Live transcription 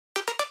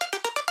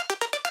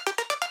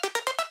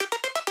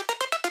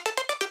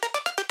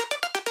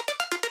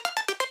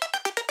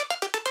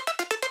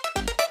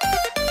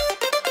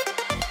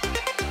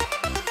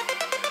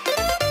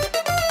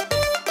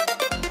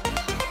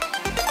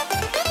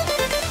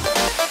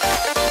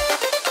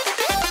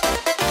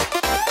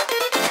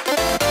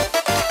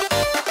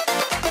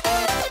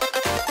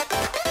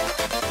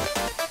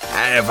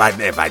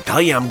if I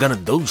tell you I'm gonna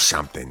do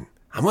something,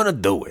 I'm gonna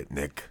do it,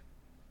 Nick.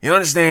 You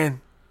understand?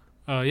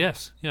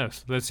 Yes.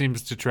 That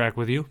seems to track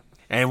with you.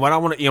 And what I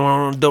want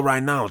to do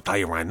right now, I'll tell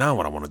you right now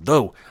what I want to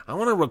do. I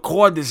want to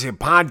record this here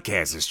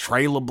podcast, this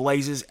Trailer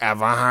Blazers.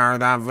 Ever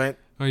heard of it?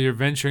 Oh, you're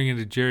venturing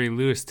into Jerry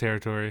Lewis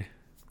territory.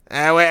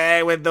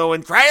 We're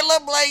doing Trailer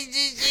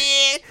Blazers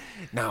here.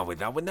 No,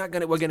 we're not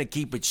gonna. We're gonna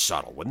keep it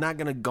subtle. We're not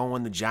gonna go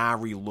in the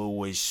Jerry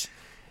Lewis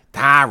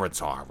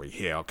territory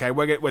here. Okay,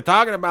 we're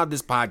talking about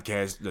this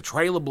podcast, the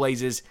Trailer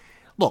Blazers.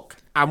 Look,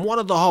 I'm one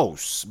of the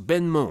hosts,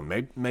 Ben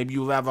Moon. Maybe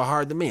you've ever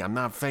heard of me. I'm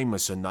not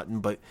famous or nothing,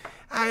 but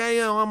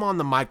I'm on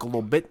the mic a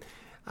little bit.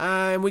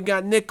 And we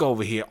got Nick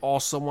over here,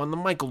 also on the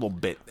mic a little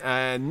bit.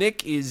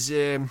 Nick is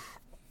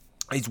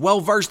he's well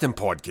versed in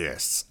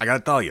podcasts. I gotta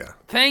tell you.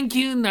 Thank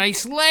you,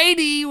 nice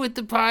lady, with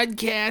the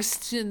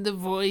podcasts and the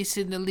voice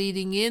and the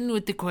leading in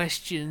with the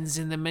questions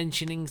and the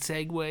mentioning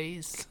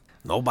segues.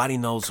 Nobody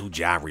knows who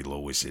Jerry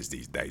Lewis is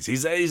these days.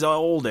 He's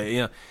older.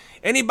 You know,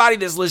 anybody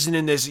that's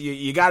listening to this,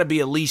 you got to be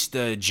at least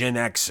a Gen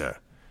Xer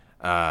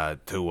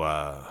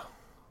to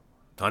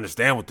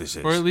understand what this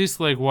is, or at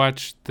least like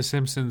watch The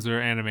Simpsons or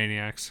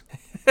Animaniacs.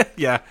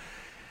 Yeah.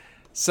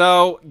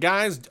 So,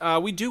 guys,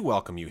 we do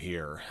welcome you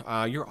here.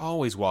 You're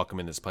always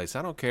welcome in this place.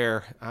 I don't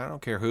care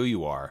who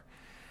you are,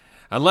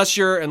 unless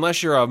you're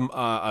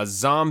a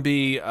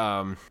zombie.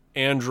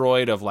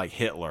 Android of like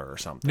Hitler or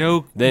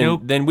something.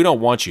 Then we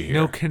don't want you here.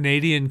 No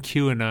Canadian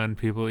QAnon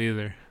people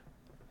either.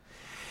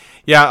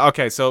 Yeah,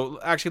 okay, so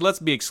actually let's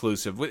be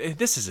exclusive.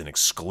 This is an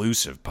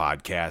exclusive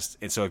podcast.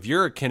 And so if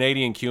you're a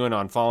Canadian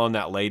QAnon following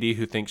that lady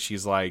who thinks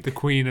she's like the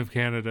Queen of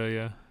Canada,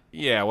 yeah.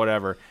 Yeah,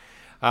 whatever.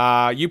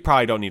 You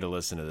probably don't need to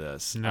listen to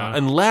this. No.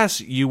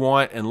 Unless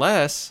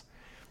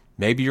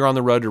maybe you're on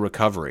the road to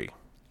recovery.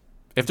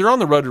 If they're on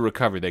the road to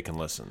recovery, they can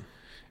listen.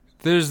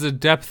 There's a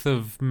depth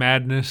of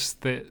madness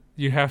that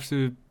you have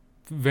to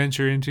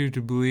venture into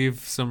to believe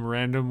some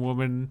random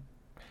woman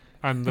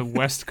on the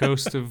west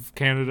coast of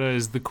Canada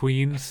is the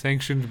queen,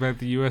 sanctioned by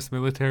the U.S.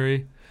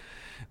 military,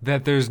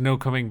 that there's no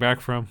coming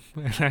back from.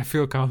 And I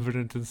feel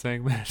confident in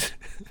saying that.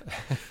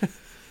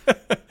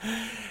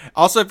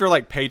 Also, if you're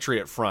like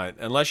Patriot Front,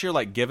 unless you're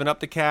like giving up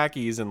the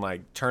khakis and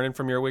like turning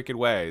from your wicked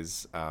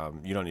ways,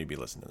 you don't need to be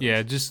listening to this.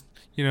 Yeah, just,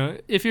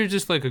 if you're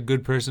just like a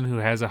good person who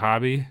has a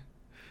hobby,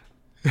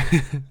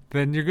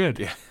 then you're good.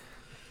 Yeah.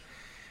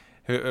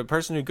 A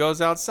person who goes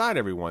outside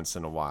every once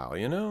in a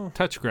while,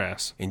 touch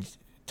grass. And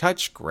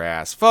touch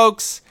grass,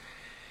 folks.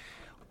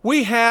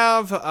 We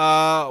have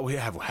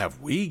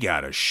we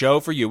got a show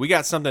for you. We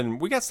got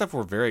stuff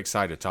we're very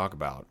excited to talk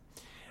about.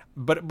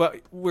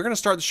 But we're gonna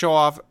start the show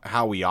off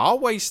how we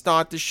always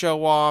start the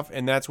show off,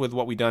 and that's with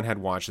what we done had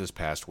watched this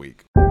past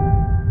week.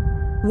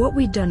 What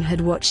we done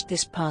had watched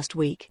this past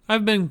week.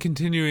 I've been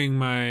continuing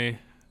my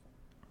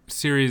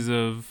series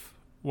of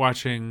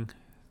watching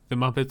The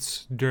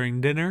Muppets during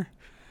dinner.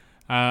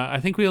 I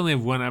think we only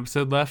have one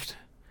episode left,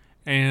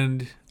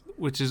 and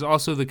which is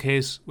also the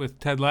case with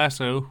Ted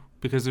Lasso,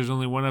 because there's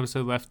only one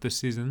episode left this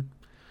season.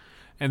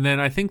 And then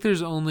I think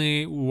there's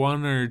only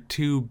one or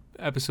two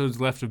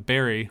episodes left of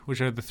Barry, which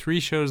are the three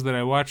shows that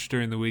I watched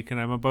during the week, and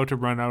I'm about to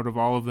run out of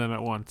all of them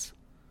at once.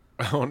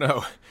 Oh,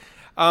 no.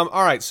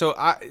 All right, so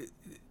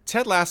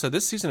Ted Lasso,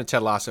 this season of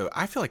Ted Lasso,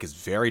 I feel like it's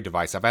very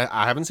divisive.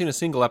 I haven't seen a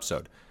single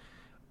episode.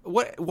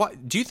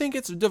 What do you think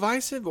it's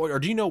divisive, or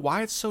do you know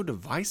why it's so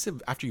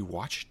divisive after you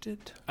watched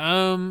it?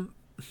 I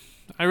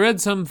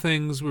read some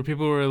things where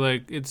people were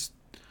like, the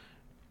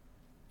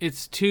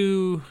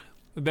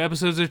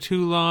episodes are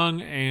too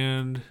long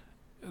and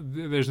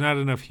there's not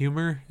enough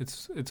humor.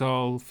 It's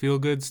all feel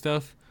good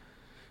stuff.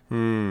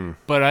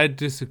 But I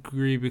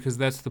disagree, because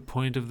that's the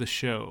point of the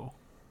show.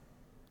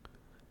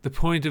 The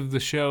point of the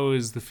show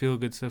is the feel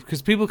good stuff,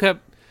 because people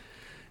kept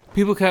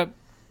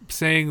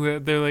saying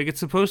that they're like, it's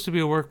supposed to be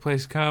a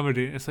workplace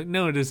comedy. It's like,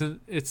 no, it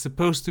isn't. It's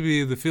supposed to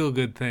be the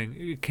feel-good thing.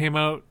 It came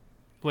out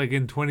like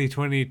in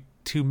 2020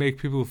 to make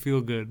people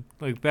feel good.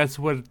 Like, that's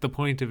what the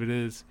point of it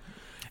is.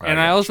 And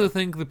I also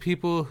think the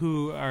people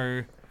who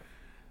are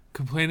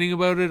complaining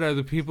about it are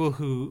the people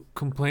who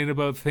complain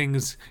about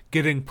things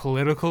getting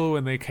political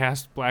when they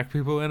cast black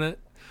people in it.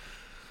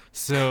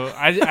 So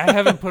I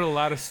haven't put a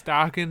lot of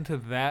stock into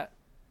that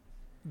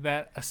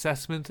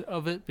assessment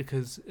of it,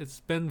 because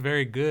it's been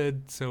very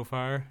good so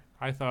far,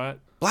 I thought.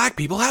 Black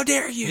people, how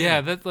dare you?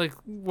 Yeah, that's like,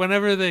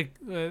 whenever they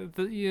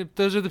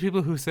those are the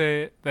people who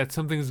say that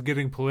something's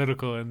getting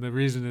political and the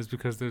reason is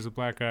because there's a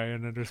black guy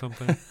in it or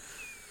something.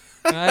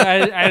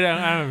 I don't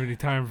have any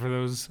time for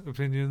those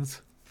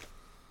opinions.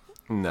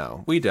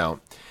 No, we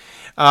don't.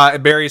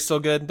 Barry's still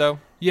good though?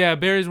 Yeah,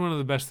 Barry's one of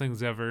the best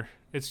things ever.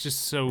 It's just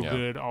so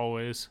good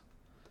always.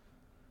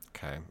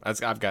 Okay,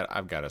 I've got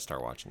to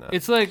start watching that.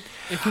 It's like,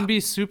 it can be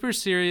super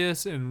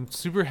serious and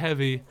super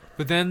heavy,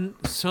 but then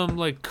some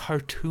like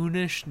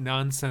cartoonish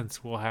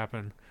nonsense will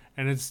happen,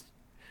 and it's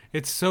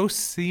so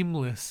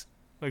seamless,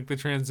 like the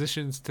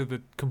transitions to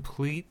the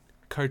complete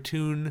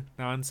cartoon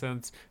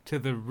nonsense to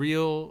the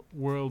real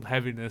world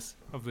heaviness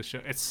of the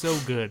show. It's so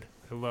good.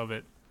 I love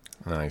it.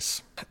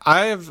 Nice.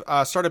 I've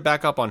started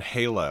back up on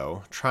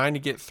Halo, trying to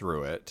get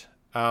through it.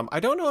 I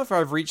don't know if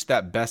I've reached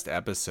that best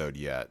episode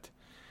yet.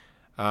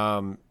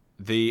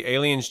 The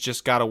aliens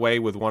just got away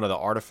with one of the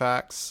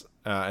artifacts,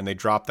 and they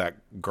dropped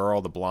that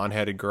girl, the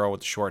blonde-headed girl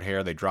with the short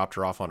hair. They dropped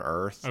her off on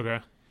Earth. Okay.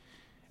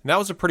 And that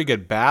was a pretty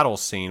good battle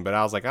scene, but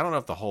I was like, I don't know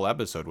if the whole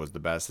episode was the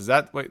best. Is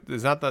that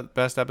the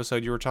best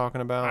episode you were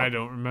talking about? I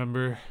don't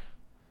remember.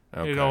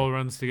 Okay. It all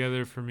runs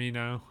together for me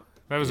now.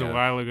 That was a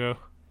while ago.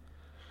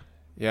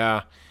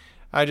 Yeah.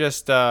 I'm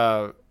just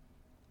gonna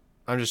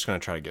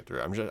try to get through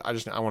it.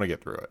 I want to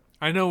get through it.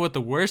 I know what the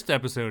worst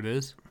episode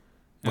is.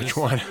 Which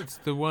one? It's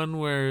the one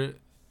where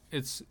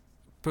it's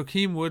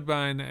Bokeem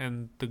Woodbine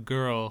and the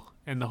girl,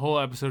 and the whole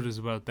episode is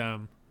about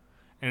them,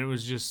 and it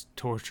was just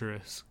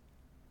torturous.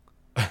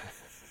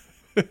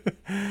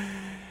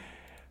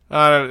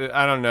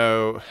 I don't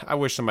know. I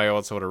wish somebody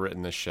else would have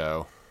written this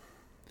show.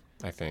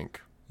 I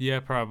think. Yeah,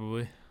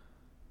 probably.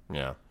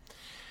 Yeah.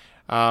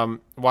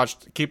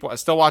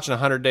 Still watching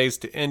 100 Days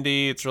to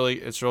Indy. It's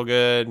real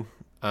good.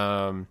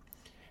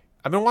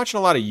 I've been watching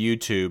a lot of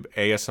YouTube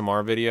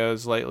ASMR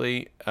videos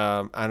lately,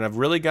 and I've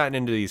really gotten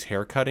into these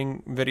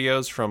haircutting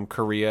videos from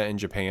Korea and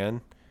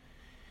Japan.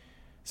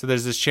 So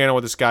there's this channel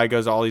where this guy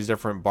goes to all these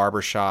different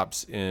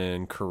barbershops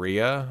in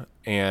Korea,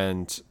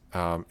 and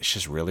it's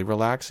just really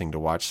relaxing to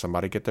watch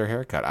somebody get their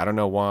hair cut. I don't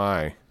know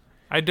why.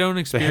 I don't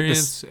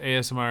experience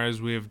ASMR,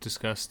 as we have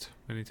discussed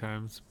many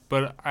times,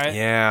 but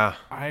I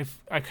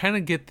kind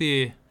of get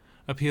the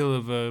appeal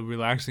of a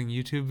relaxing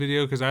YouTube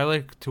video because I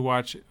like to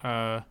watch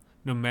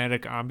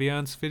nomadic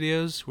ambiance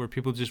videos where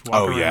people just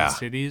walk around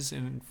cities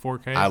in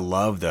 4K. I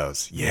love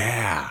those.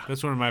 Yeah.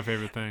 That's one of my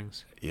favorite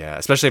things. Yeah,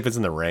 especially if it's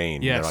in the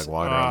rain. Yes. They're like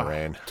walking around in the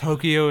rain.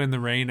 Tokyo in the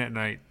rain at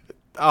night.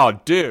 Oh,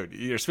 dude,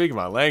 you're speaking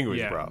my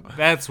language, bro.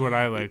 That's what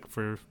I like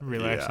for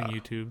relaxing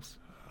YouTubes.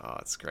 Oh,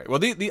 that's great.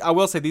 Well, I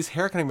will say these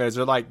haircutting videos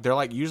they're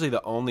like usually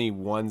the only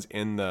ones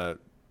in the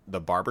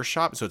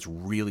barbershop, so it's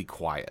really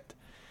quiet.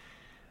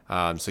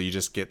 So you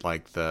just get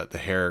like the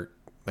hair,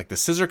 like the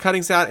scissor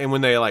cuttings out, and when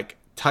they like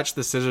touch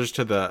the scissors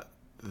to the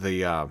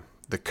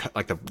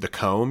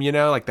comb, you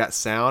know, like that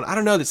sound. I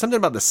don't know. There's something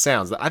about the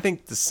sounds. I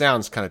think the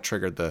sounds kind of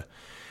triggered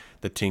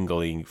the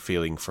tingling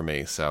feeling for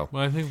me. So.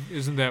 Well, I think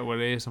isn't that what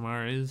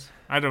ASMR is?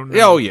 I don't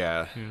know. Oh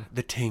yeah.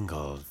 The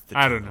tingles.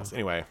 I don't know.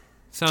 Anyway,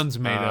 sounds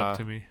made up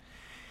to me.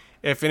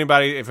 If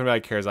anybody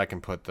cares, I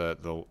can put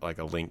the like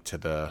a link to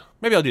the.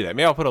 Maybe I'll do that.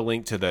 Maybe I'll put a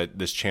link to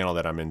this channel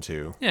that I'm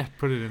into. Yeah,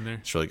 put it in there.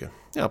 It's really good.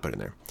 Yeah, I'll put it in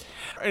there.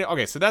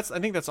 Okay, so I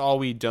think that's all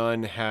we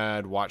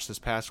had watched this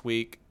past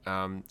week.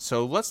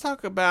 So let's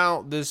talk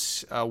about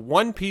this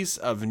one piece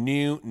of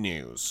new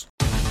news.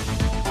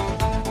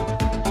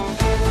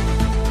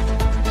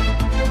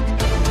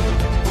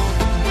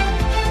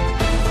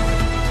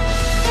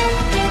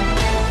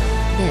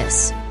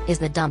 This is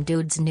the Dumb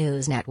Dudes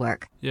News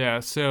Network. Yeah,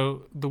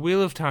 so The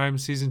Wheel of Time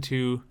Season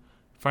 2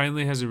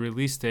 finally has a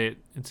release date.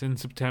 It's in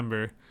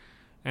September.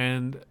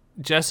 And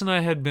Jess and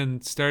I had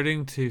been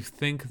starting to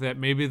think that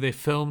maybe they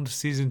filmed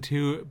Season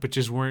 2 but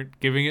just weren't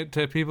giving it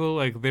to people.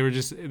 Like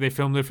they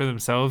filmed it for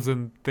themselves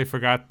and they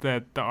forgot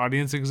that the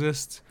audience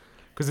exists.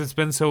 Because it's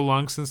been so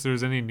long since there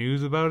was any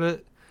news about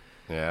it.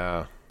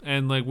 Yeah.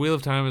 And like Wheel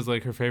of Time is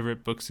like her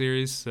favorite book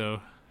series,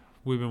 so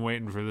we've been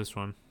waiting for this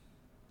one.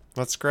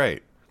 That's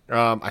great.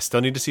 I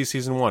still need to see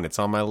season 1. It's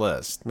on my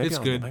list. It's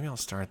good. Maybe I'll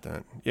start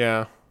that.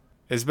 Yeah.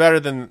 It's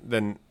better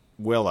than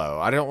Willow.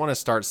 I don't want to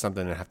start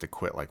something and have to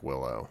quit like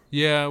Willow.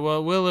 Yeah,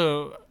 well,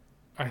 Willow,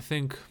 I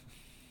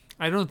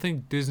don't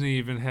think Disney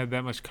even had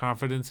that much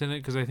confidence in it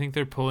because I think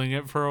they're pulling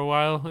it for a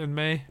while in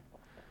May.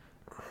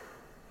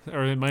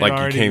 Or it might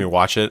already. You can't even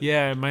watch it?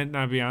 Yeah, it might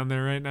not be on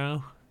there right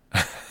now.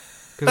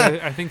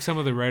 Because I think some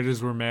of the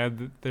writers were mad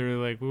that they were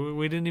like,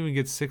 we didn't even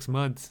get 6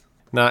 months.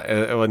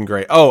 It wasn't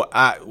great. Oh,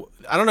 I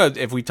don't know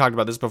if we talked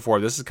about this before.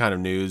 This is kind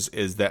of news,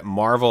 is that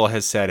Marvel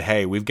has said,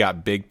 hey, we've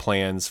got big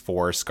plans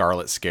for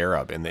Scarlet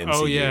Scarab in the MCU.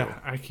 Oh, yeah.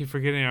 I keep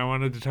forgetting. I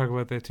wanted to talk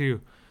about that,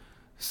 too.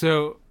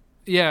 So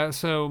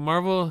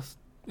Marvel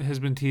has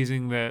been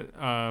teasing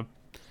that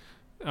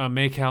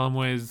May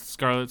Calloway's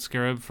Scarlet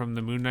Scarab from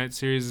the Moon Knight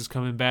series is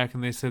coming back,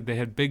 and they said they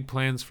had big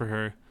plans for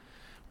her,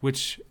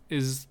 which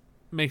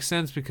makes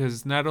sense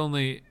because not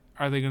only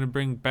are they going to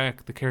bring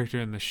back the character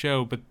in the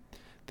show, but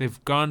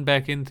they've gone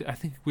back into. I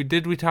think we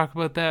talk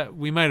about that.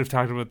 We might have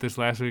talked about this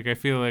last week. I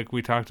feel like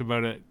we talked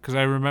about it because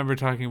I remember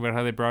talking about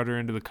how they brought her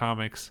into the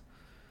comics.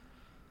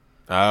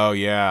 Oh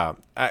yeah,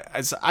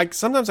 I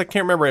sometimes I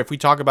can't remember if we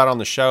talk about it on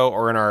the show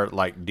or in our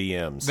like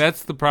DMs.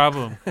 That's the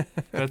problem.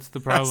 That's the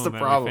problem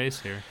that we face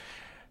here.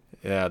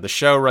 Yeah, the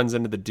show runs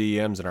into the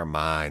DMs in our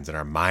minds, in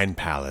our mind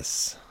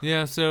palace.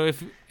 Yeah, so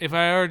if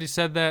I already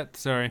said that,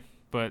 sorry,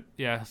 but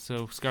yeah,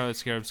 so Scarlet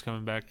Scarab's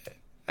coming back.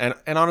 And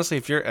honestly,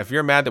 if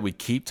you're mad that we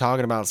keep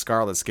talking about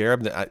Scarlet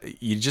Scarab,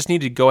 you just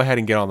need to go ahead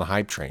and get on the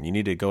hype train. You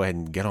need to go ahead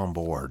and get on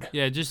board.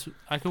 Yeah,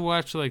 I could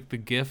watch like the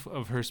GIF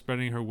of her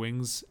spreading her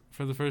wings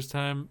for the first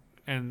time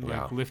and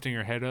like lifting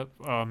her head up.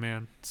 Oh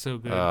man, so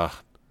good.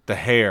 The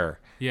hair,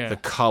 yeah, the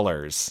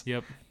colors,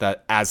 yep, the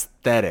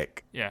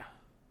aesthetic. Yeah.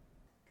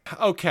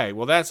 Okay,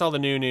 well, that's all the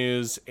new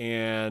news.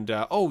 And, you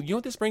know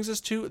what this brings us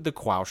to? The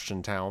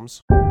question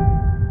towns.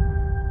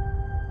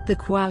 The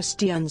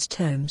Questions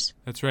Tomes.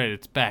 That's right.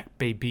 It's back,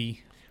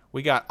 baby.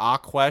 We got a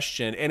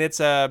question, and it's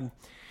a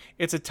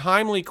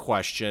timely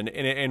question,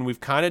 and we've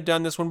kind of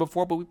done this one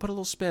before, but we put a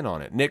little spin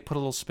on it. Nick put a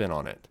little spin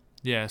on it.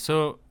 Yeah,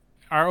 so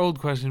our old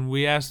question,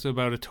 we asked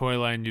about a toy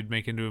line you'd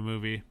make into a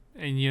movie.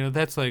 And,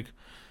 that's like,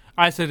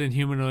 I said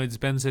Inhumanoids,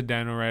 Ben said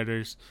Dino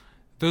Riders.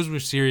 Those were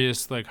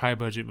serious, like,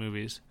 high-budget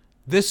movies.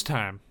 This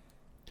time,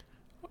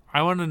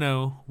 I want to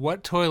know,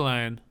 what toy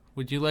line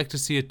would you like to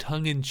see a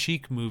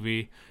tongue-in-cheek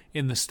movie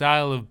in the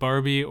style of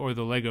Barbie or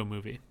the Lego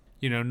movie?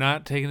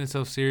 Not taking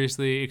itself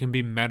seriously. It can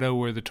be meta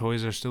where the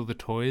toys are still the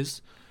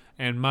toys.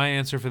 And my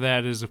answer for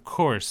that is, of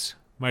course,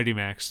 Mighty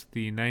Max,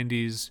 the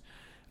 90s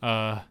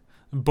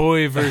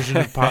boy version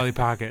of Polly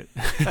Pocket.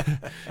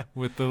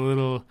 With the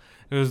little...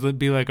 It would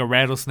be like a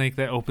rattlesnake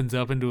that opens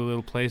up into a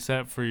little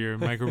playset for your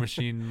Micro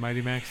Machine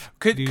Mighty Max.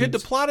 Could the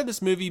plot of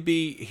this movie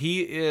be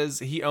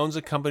he owns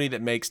a company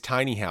that makes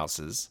tiny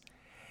houses,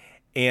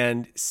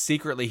 and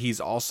secretly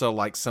he's also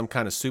like some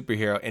kind of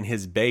superhero, and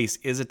his base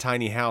is a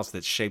tiny house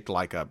that's shaped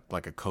like a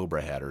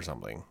cobra head or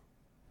something.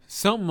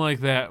 Something like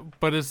that,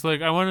 but it's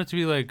like I want it to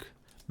be like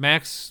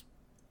Max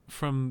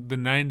from the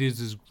 90s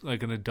is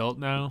like an adult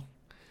now,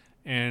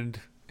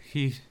 and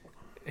he's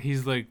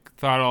like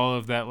thought all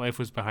of that life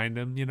was behind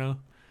him,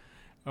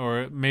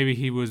 or maybe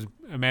he was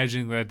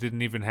imagining that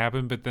didn't even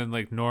happen, but then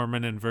like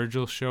Norman and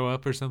Virgil show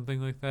up or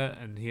something like that,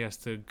 and he has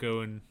to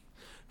go and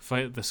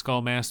fight the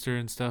Skullmaster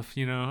and stuff.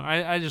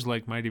 I just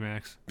like Mighty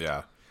Max.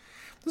 Yeah.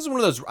 This is one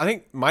of those, I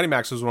think Mighty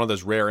Max was one of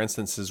those rare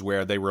instances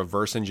where they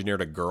reverse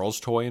engineered a girl's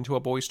toy into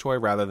a boy's toy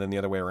rather than the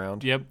other way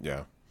around. Yep.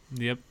 Yeah.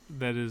 Yep,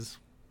 that is.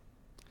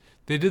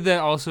 They did that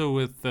also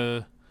with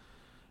the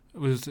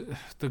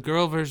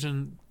girl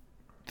version.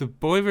 The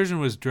boy version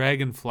was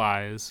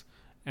Dragonflies,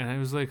 and it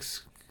was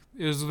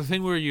the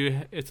thing where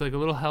it's like a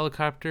little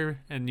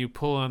helicopter, and you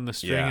pull on the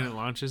string and it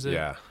launches it.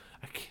 Yeah.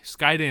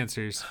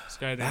 Skydancers.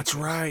 That's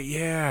right,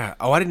 yeah.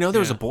 Oh, I didn't know there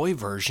was a boy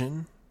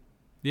version.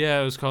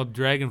 Yeah, it was called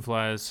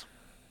Dragonflies.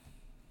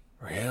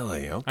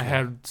 Really? Okay. I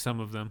had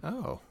some of them.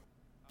 Oh.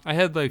 I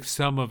had like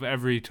some of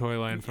every toy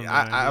line from the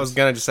 90s. I was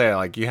going to just say,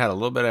 like, you had a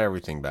little bit of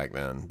everything back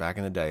then. Back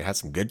in the day. Had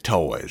some good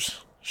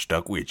toys.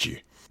 Stuck with you.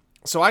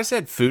 So I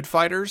said Food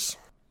Fighters.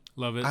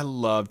 Love it. I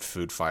loved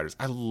Food Fighters.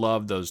 I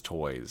loved those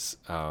toys.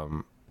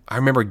 I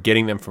remember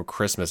getting them for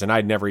Christmas, and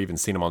I'd never even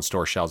seen them on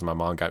store shelves. My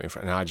mom got me,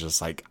 and I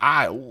just like,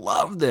 I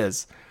love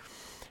this.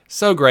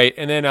 So great.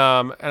 And then,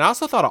 and I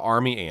also thought of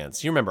Army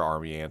Ants. You remember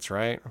Army Ants,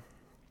 right?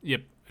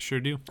 Yep, sure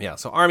do. Yeah.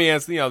 So Army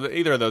Ants,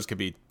 either of those could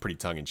be pretty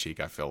tongue in cheek.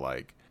 I feel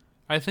like.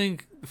 I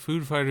think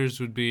Food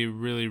Fighters would be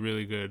really,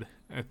 really good.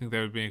 I think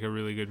that would make a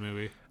really good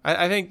movie.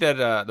 I think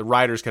that the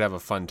writers could have a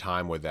fun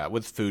time with that,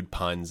 with food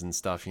puns and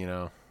stuff.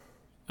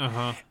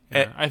 Uh-huh.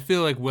 Yeah. I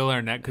feel like Will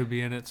Arnett could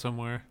be in it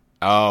somewhere.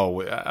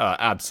 Oh,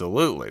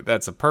 absolutely.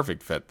 That's a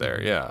perfect fit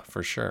there. Yeah,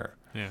 for sure.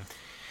 Yeah.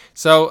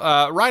 So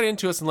write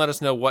into us and let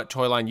us know what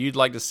toy line you'd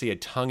like to see a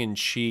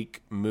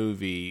tongue-in-cheek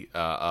movie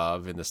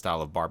of in the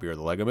style of Barbie or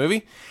the Lego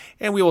movie,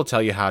 and we will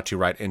tell you how to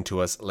write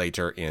into us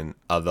later in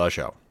the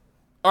show.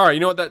 All right, you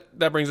know what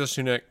that brings us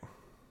to, Nick?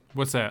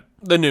 What's that?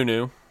 The new.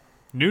 New.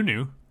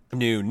 Are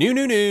you going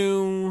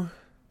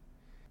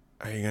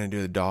to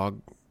do the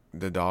dog?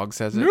 The dog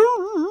says it?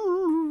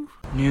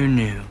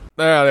 New.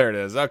 Oh, there it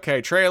is.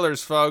 Okay,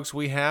 trailers, folks.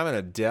 We have an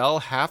Adele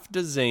half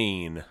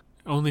dozen.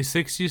 Only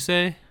 6, you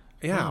say?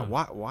 Yeah,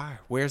 why?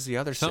 Where's the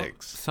other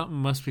 6? Something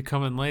must be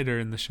coming later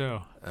in the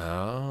show.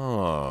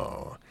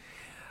 Oh.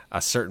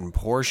 A certain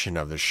portion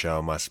of the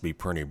show must be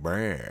pretty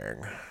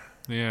big.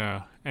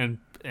 Yeah, and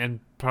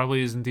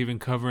probably isn't even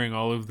covering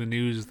all of the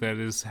news that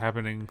is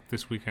happening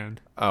this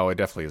weekend. Oh, it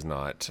definitely is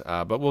not.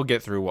 But we'll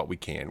get through what we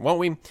can, won't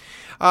we?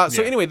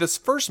 So anyway, this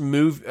first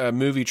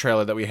movie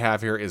trailer that we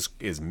have here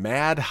is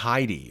Mad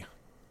Heidi.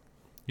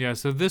 Yeah,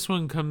 so this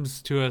one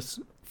comes to us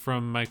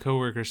from my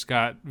coworker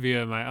Scott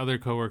via my other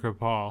coworker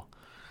Paul.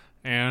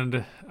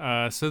 And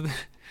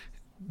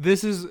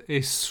this is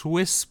a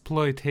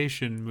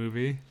Swissploitation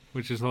movie,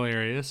 which is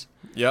hilarious.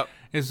 Yep.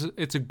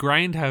 It's a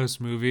grindhouse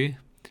movie,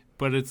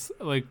 but it's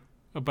like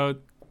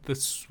about the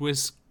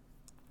Swiss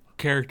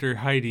character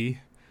Heidi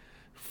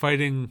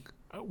fighting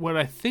what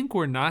I think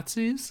were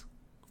Nazis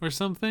or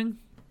something.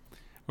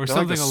 Or They're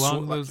something like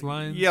along those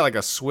lines. Yeah, like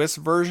a Swiss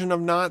version of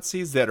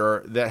Nazis that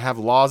have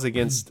laws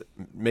against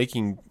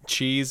making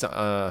cheese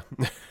or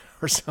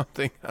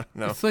something. I don't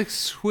know. It's like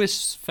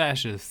Swiss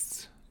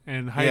fascists,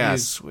 and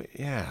Heidi's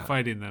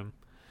fighting them.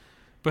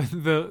 But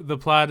the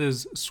plot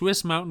is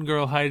Swiss mountain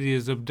girl Heidi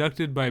is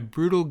abducted by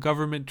brutal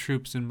government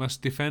troops and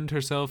must defend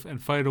herself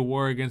and fight a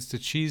war against a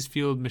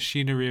cheese-fueled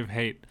machinery of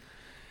hate.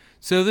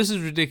 So this is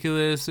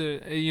ridiculous.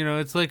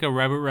 It's like a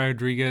Robert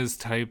Rodriguez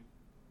type,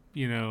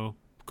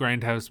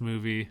 grindhouse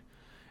movie.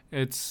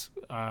 It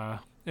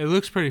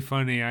looks pretty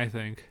funny, I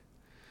think.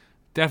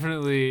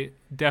 Definitely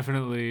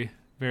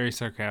very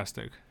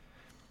sarcastic.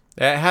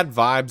 It had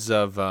vibes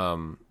of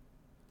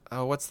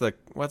what's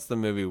the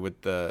movie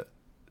with the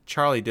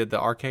Charlie did the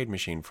arcade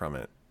machine from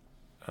it?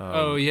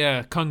 Oh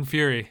yeah, Kung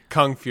Fury.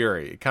 Kung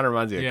Fury. It kind of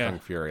reminds me Yeah. of Kung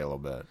Fury a little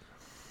bit.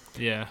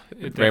 Yeah,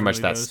 it Very much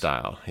that definitely does.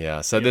 style.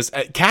 Yeah. So this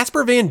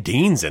Casper Van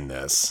Dien's in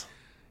this.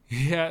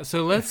 Yeah,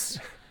 so let's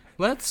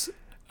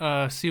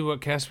see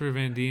what Casper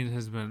Van Dien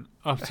has been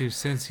up to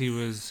since he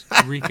was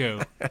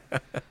Rico.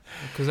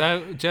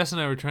 Because Jess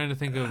and I were trying to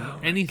think of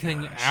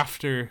anything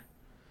after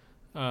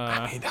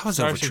That was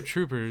Starship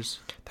Troopers.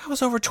 That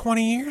was over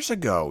 20 years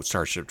ago.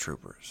 Starship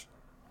Troopers.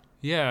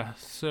 Yeah,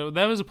 so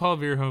that was a Paul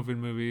Verhoeven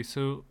movie.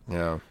 So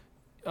Yeah.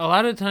 a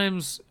lot of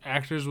times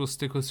actors will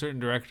stick with certain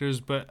directors,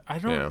 but I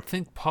don't Yeah.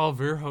 think Paul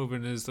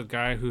Verhoeven is the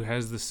guy who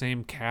has the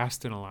same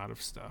cast in a lot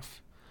of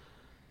stuff.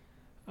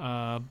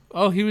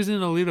 He was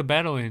in Alita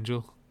Battle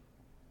Angel.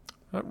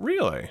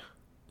 Really?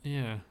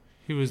 Yeah,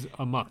 he was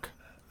Amok.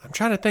 I'm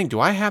trying to think. Do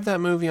I have that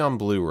movie on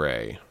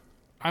Blu-ray?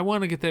 I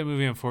want to get that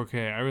movie on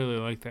 4K. I really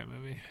like that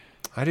movie.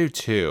 I do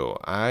too.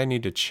 I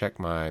need to check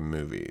my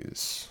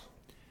movies.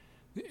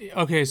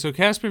 Okay, so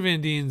Casper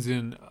Van Dien's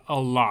in a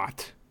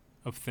lot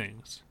of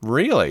things.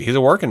 Really? He's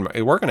a working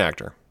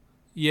actor.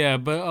 Yeah,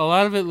 but a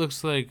lot of it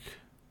looks like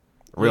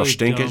Real really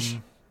stinkish.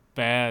 dumb,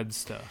 bad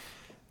stuff.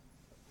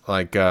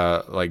 Like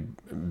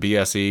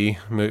BSE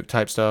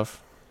type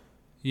stuff.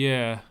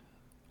 Yeah.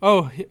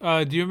 Oh,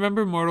 do you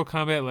remember Mortal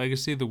Kombat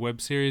Legacy, the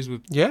web series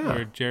with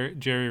where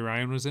Jerry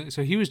Ryan was in?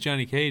 So he was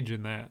Johnny Cage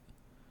in that.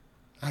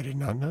 I did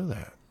not know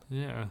that.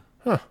 Yeah.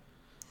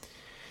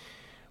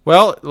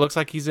 Well, it looks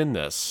like he's in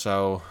this,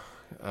 so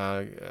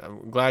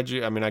I'm glad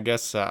you. I mean, I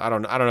guess I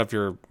don't know if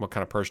you're what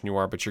kind of person you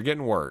are, but you're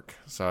getting work.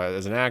 So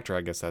as an actor,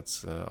 I guess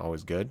that's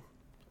always good.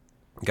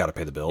 Got to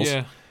pay the bills.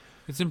 Yeah.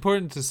 It's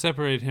important to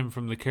separate him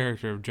from the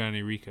character of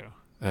Johnny Rico.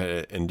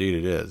 Indeed,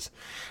 it is.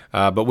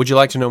 But would you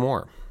like to know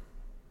more?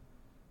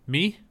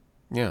 Me?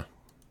 Yeah.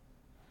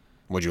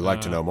 Would you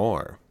like to know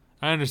more?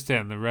 I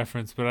understand the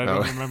reference, but I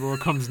don't remember what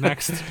comes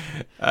next.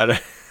 I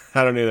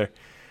don't either.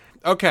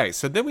 Okay,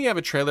 so then we have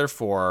a trailer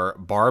for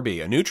Barbie,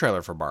 a new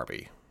trailer for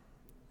Barbie.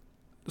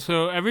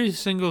 So every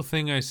single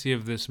thing I see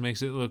of this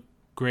makes it look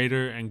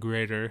greater and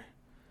greater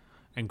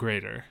and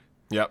greater.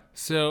 Yep.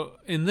 So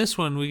in this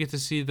one, we get to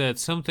see that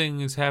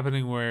something is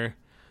happening where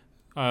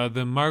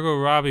the Margot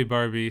Robbie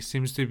Barbie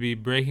seems to be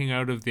breaking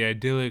out of the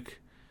idyllic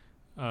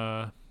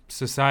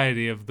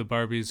society of the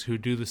Barbies who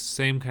do the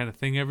same kind of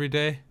thing every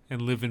day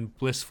and live in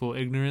blissful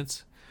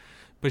ignorance.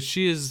 But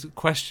she is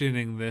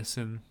questioning this,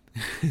 and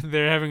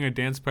they're having a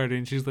dance party,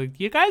 and she's like,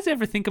 "You guys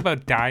ever think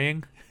about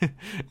dying?" And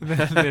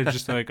then they're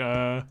just like,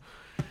 And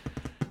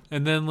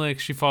then, like,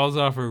 she falls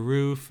off her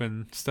roof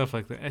and stuff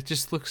like that. It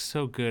just looks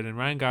so good, and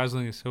Ryan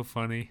Gosling is so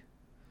funny.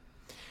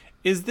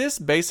 Is this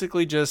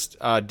basically just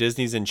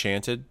Disney's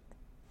Enchanted?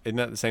 Isn't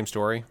that the same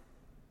story?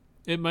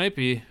 It might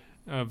be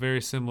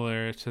very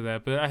similar to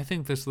that, but I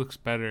think this looks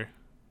better.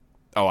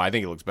 Oh, I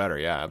think it looks better.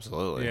 Yeah,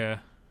 absolutely. Yeah.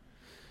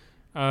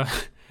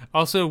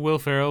 Also, Will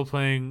Ferrell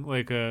playing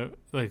like the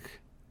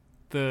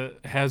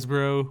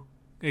Hasbro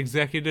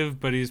executive,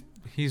 but he's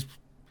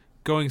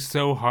going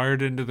so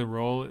hard into the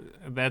role.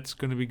 That's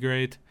going to be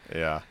great.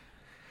 Yeah.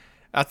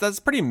 That's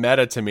pretty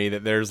meta to me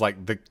that there's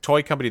like the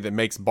toy company that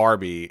makes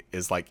Barbie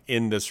is like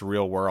in this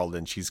real world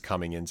and she's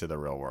coming into the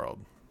real world.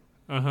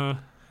 Uh-huh.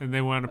 And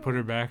they want to put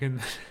her back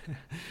in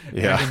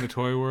Yeah. back in the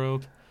toy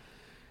world.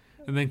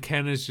 And then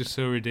Ken is just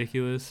so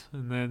ridiculous.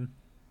 And then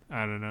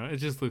I don't know. It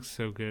just looks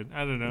so good. I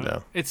don't know.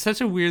 No. It's such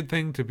a weird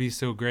thing to be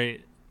so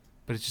great,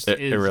 but it just is.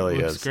 It really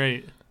looks is.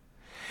 great.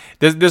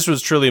 This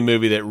was truly a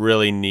movie that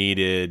really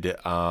needed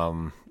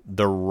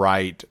the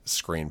right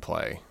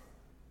screenplay.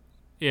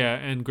 Yeah,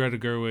 and Greta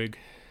Gerwig.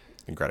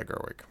 And Greta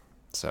Gerwig.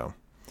 So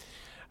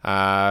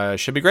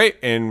should be great,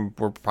 and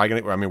we're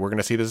probably we're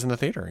gonna see this in the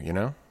theater, you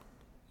know?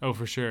 Oh,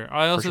 for sure.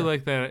 I also sure.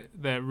 like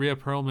that Rhea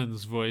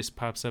Perlman's voice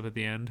pops up at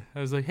the end.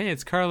 I was like, hey,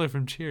 it's Carla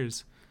from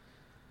Cheers.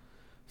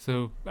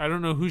 So I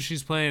don't know who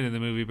she's playing in the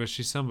movie, but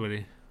she's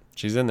somebody.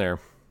 She's in there.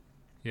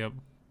 Yep.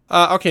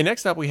 Okay,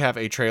 next up we have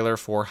a trailer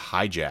for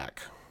Hijack.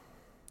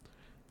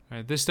 All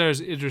right, this stars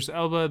Idris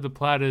Elba. The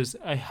plot is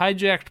a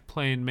hijacked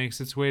plane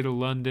makes its way to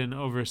London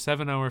over a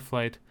 7-hour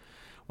flight,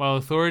 while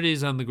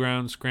authorities on the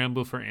ground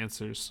scramble for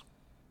answers.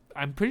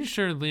 I'm pretty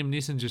sure Liam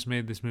Neeson just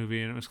made this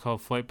movie, and it was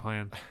called Flight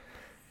Plan.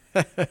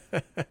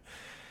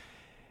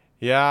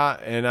 Yeah,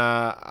 and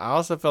I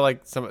also feel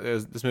like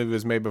this movie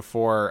was made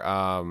before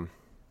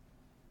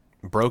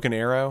Broken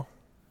Arrow.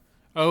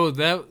 Oh,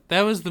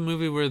 that was the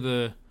movie where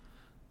the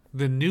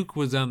nuke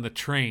was on the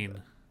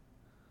train.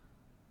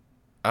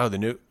 Oh, the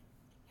new.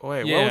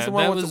 Wait, Yeah, what was the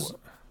one that with was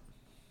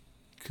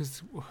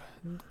because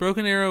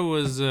Broken Arrow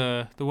was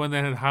the one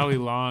that had Howie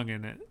Long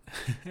in it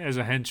as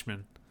a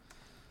henchman,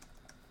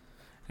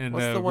 and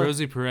What's the one-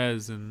 Rosie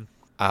Perez and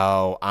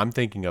Oh, I'm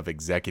thinking of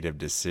Executive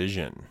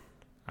Decision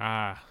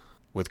ah.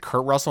 with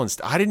Kurt Russell and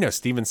I didn't know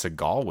Steven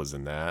Seagal was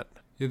in that.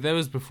 Yeah, that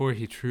was before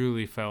he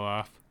truly fell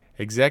off.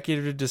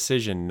 Executive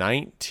Decision,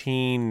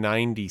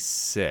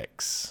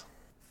 1996.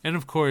 And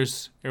of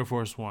course, Air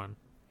Force One.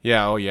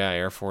 Yeah, oh yeah,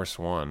 Air Force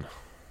One.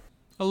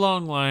 A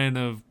long line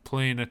of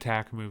plane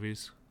attack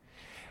movies.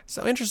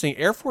 So interesting.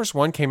 Air Force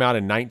One came out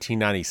in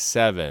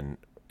 1997,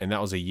 and that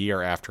was a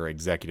year after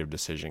Executive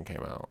Decision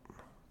came out.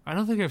 I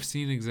don't think I've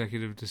seen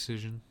Executive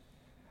Decision.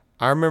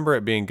 I remember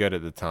it being good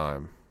at the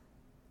time.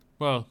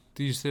 Well,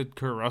 you said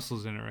Kurt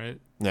Russell's in it, right?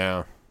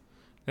 Yeah.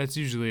 That's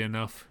usually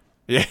enough.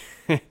 Yeah.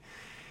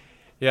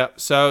 Yeah.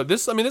 So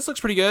this looks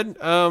pretty good.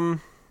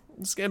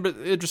 It's good, but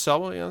Idris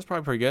Elba, it's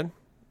probably pretty good.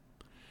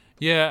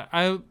 Yeah,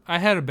 I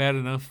had a bad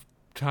enough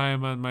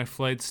time on my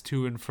flights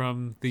to and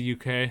from the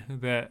UK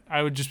that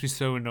I would just be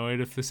so annoyed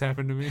if this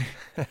happened to me.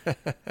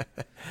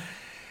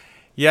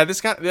 Yeah,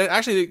 this kind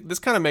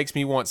of makes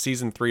me want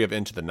season 3 of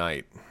Into the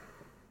Night.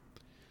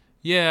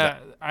 Yeah,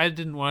 I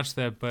didn't watch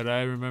that, but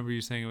I remember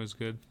you saying it was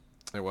good.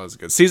 It was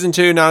good. Season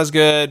 2 not as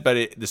good,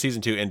 but the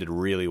season 2 ended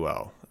really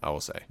well, I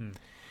will say.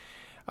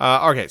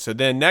 Okay, so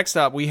then next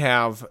up we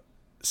have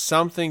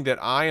something that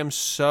I am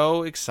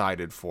so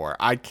excited for.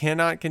 I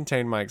cannot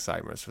contain my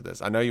excitement for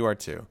this. I know you are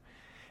too.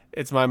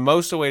 It's my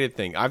most awaited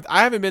thing. I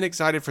haven't been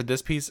excited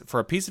for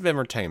a piece of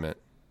entertainment.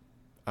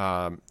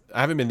 I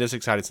haven't been this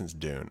excited since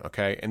Dune.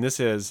 Okay, and this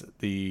is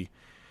the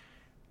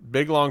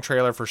big long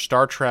trailer for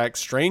Star Trek: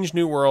 Strange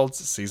New Worlds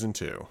season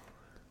 2.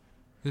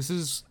 This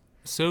is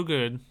so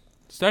good.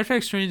 Star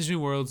Trek: Strange New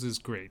Worlds is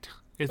great.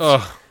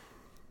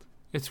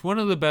 It's one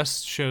of the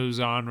best shows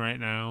on right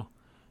now.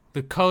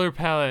 The color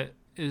palette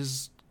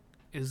is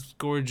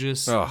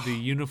gorgeous. Ugh. The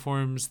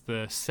uniforms,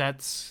 the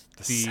sets,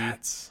 The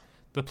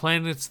the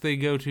planets they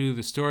go to,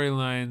 the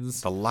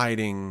storylines, the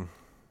lighting,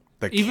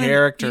 the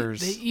characters.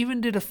 They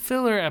even did a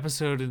filler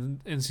episode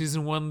in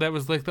season 1 that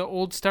was like the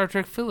old Star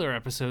Trek filler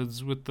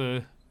episodes with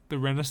the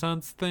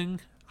Renaissance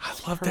thing. I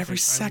loved every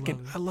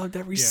second. I loved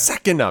every Yeah.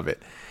 second of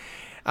it.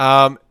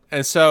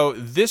 And so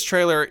this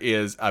trailer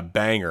is a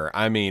banger.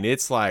 I mean,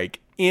 it's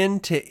like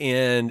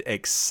end-to-end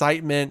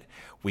excitement.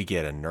 We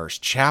get a Nurse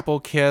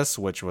Chapel kiss,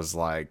 which was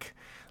like,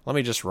 let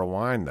me just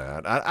rewind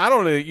that. I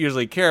don't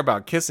usually care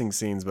about kissing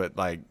scenes, but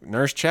like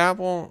Nurse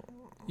Chapel,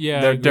 Yeah,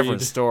 they're a agreed.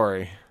 different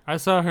story. I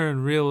saw her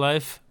in real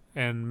life,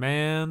 and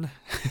man,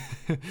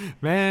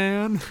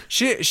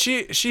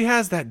 She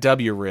has that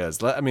W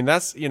riz. I mean,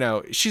 that's,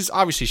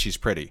 she's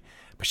pretty,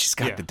 but she's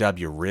got Yeah. the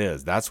W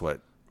riz. That's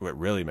what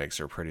really makes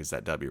her pretty, is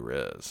that W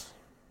riz.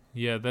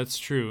 yeah, that's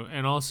true.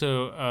 And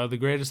also, the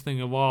greatest thing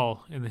of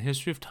all in the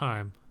history of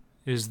time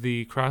is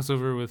the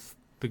crossover with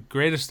the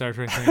greatest Star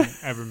Trek thing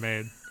ever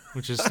made,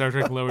 which is Star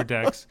Trek Lower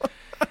Decks.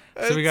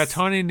 So we got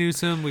Tawny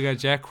Newsome, we got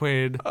Jack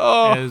Quaid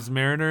as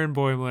Mariner and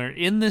Boimler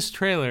in this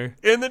trailer.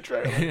 In the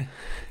trailer.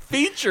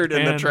 Featured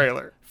in the And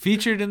trailer.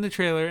 Featured in the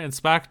trailer, and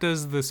Spock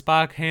does the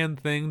Spock hand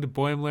thing to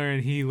Boimler,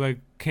 and he like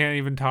can't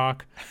even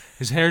talk.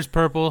 His hair's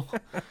purple.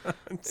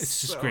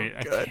 It's just so great.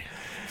 good.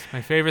 It's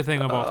my favorite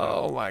thing of all time.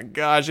 Oh my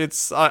gosh.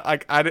 It's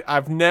like,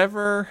 I've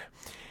never,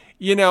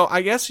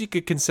 I guess you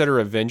could consider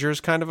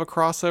Avengers kind of a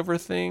crossover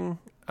thing.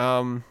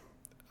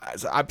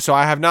 So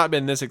I have not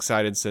been this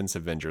excited since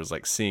Avengers,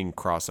 like seeing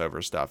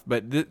crossover stuff.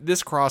 But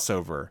this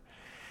crossover,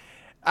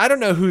 I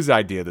don't know whose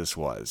idea this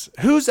was.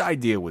 Whose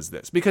idea was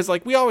this? Because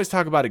like we always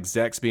talk about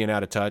execs being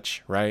out of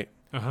touch, right?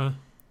 Uh-huh.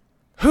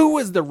 Who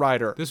was the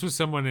writer? This was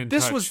someone in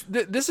This touch. was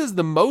this is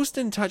the most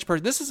in touch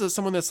person. This is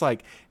someone that's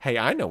like, hey,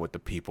 I know what the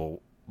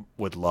people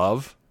would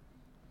love,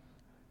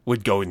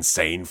 would go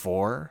insane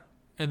for.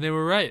 And they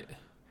were right.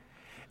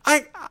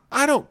 I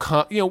don't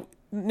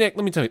Nick,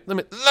 let me tell you.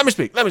 Let me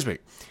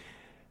speak.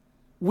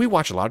 We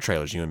watch a lot of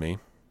trailers, you and me.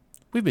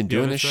 We've been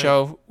doing this that's right.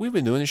 show. We've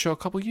been doing this show a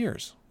couple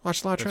years.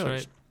 Watched a lot of That's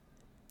trailers.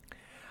 right.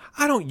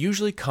 I don't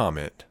usually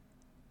comment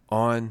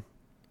on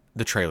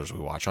the trailers we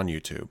watch on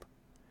YouTube.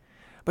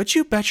 But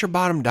you bet your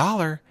bottom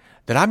dollar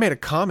that I made a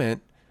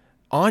comment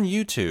on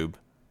YouTube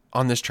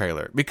on this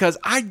trailer because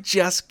I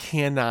just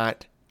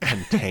cannot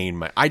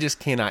contain I just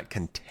cannot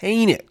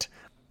contain it.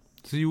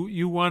 So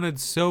you wanted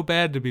so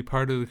bad to be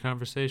part of the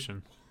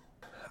conversation.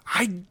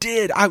 I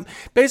did.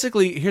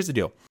 Basically, here's the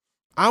deal.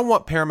 I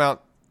want Paramount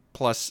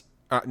Plus,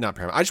 not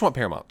Paramount. I just want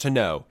Paramount to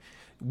know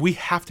we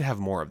have to have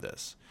more of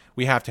this.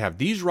 We have to have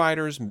these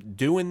writers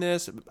doing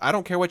this. I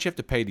don't care what you have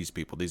to pay these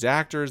people, these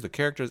actors, the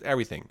characters,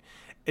 everything.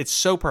 It's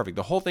so perfect.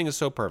 The whole thing is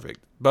so perfect.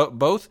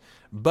 Both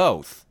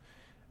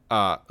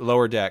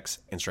Lower Decks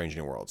and Strange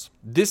New Worlds.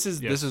 This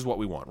is what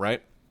we want,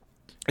 right?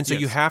 And so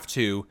Yes.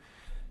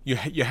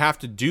 you have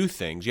to do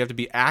things. You have to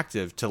be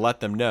active to let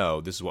them know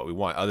this is what we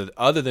want,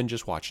 other than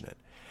just watching it.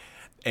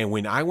 And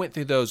when I went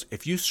through those,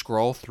 if you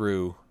scroll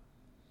through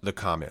the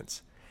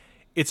comments,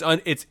 it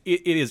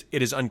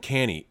is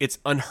uncanny. It's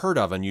unheard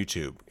of on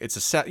YouTube. It's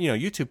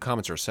YouTube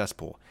comments are a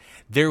cesspool.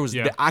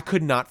 I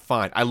could not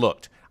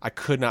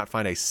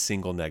find a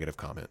single negative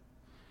comment.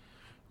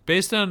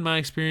 Based on my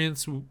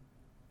experience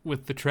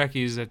with the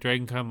Trekkies at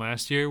DragonCon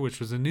last year, which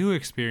was a new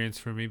experience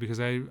for me because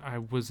I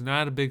was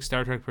not a big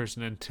Star Trek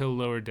person until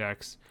Lower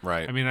Decks.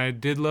 Right. I mean, I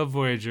did love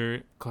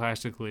Voyager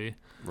classically,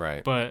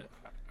 Right. but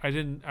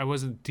I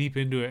wasn't deep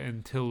into it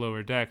until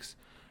Lower Decks.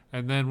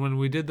 And then when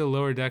we did the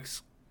Lower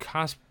Decks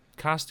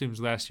costumes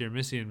last year,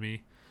 Missy and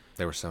me,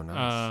 They were so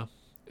nice.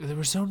 they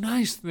were so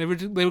nice. They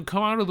would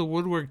come out of the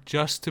woodwork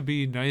just to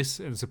be nice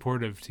and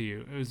supportive to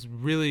you. It was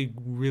really,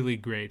 really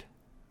great.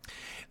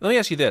 Let me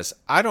ask you this.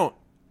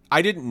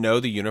 I didn't know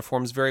the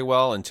uniforms very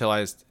well until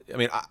I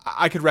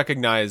could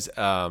recognize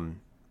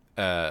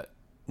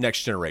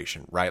Next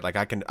Generation, right? Like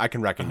I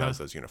can recognize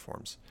those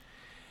uniforms.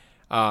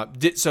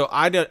 So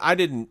I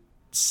didn't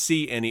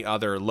see any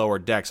other Lower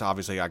Decks.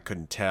 Obviously, I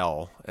couldn't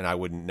tell, and I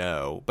wouldn't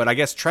know. But I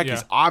guess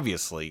Trekkies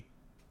obviously.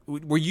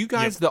 Were you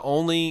guys the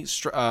only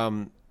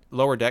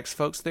Lower Decks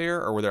folks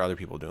there, or were there other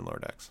people doing Lower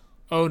Decks?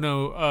 Oh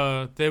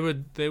no,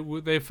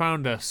 they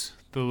found us,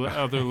 the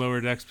other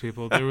Lower Decks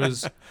people.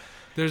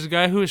 There's a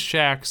guy who was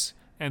Shax,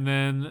 and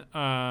then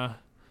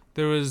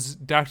there was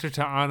Dr.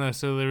 Ta'ana.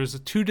 So there was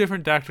 2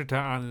 different Dr.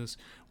 Ta'anas.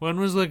 One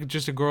was like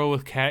just a girl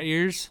with cat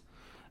ears,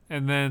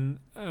 and then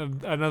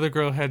another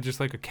girl had just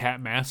like a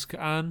cat mask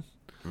on.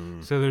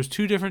 So there's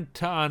 2 different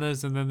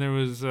Ta'anas, and then there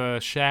was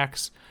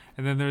Shax,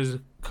 and then there's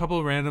a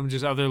couple random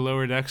just other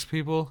Lower Decks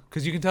people,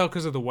 because you can tell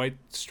because of the white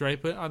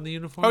stripe on the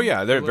uniform. Oh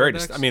yeah, they're very.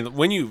 I mean,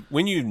 when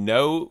you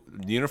know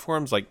the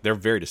uniforms, like they're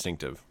very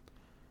distinctive.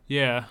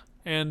 Yeah,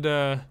 and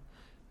there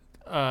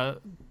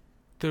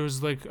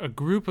was like a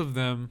group of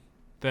them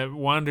that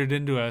wandered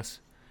into us,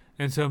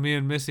 and so me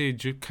and Missy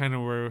kind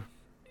of were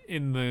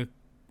in the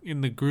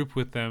group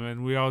with them,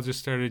 and we all just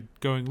started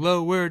going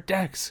Lower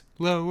Decks,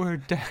 Lower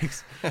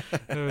Decks.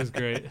 That was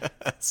great.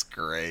 That's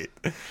great.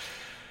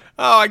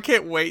 Oh, I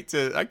can't wait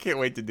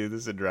to do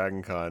this at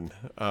DragonCon.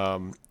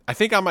 I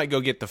think I might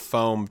go get the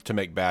foam to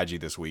make Badgie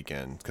this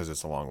weekend because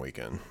it's a long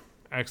weekend.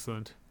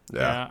 Excellent.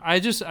 Yeah.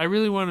 I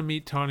really want to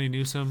meet Tawny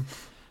Newsome.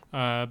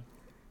 I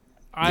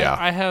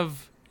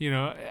have,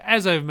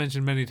 as I've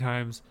mentioned many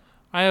times,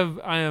 I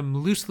am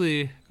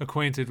loosely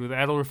acquainted with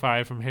Adal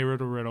Rafai from Hey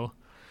Riddle Riddle.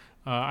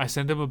 I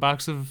sent him a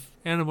box of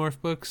Animorph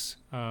books.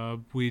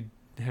 We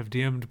have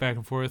DM'd back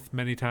and forth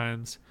many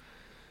times.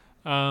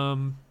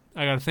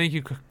 I got a thank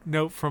you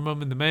note from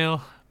him in the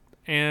mail.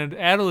 And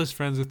Adal is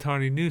friends with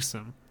Tawny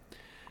Newsome.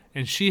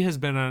 And she has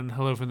been on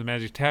Hello from the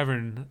Magic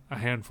Tavern a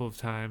handful of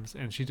times.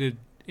 And she did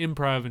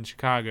improv in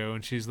Chicago.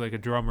 And she's like a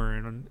drummer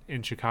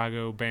in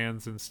Chicago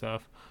bands and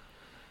stuff.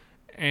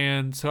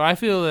 And so I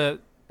feel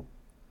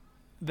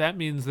that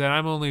means that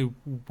I'm only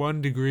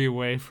 1 degree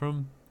away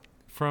from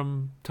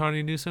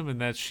Tawny Newsome, and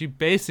that she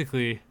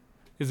basically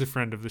is a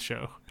friend of the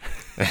show.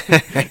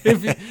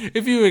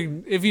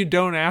 if you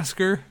don't ask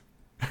her,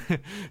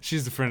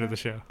 she's a friend of the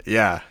show.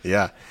 Yeah.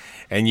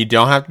 And you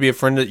don't have to be a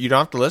friend. You don't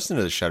have to listen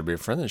to the show to be a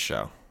friend of the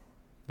show.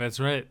 That's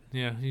right.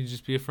 Yeah, you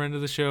just be a friend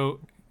of the show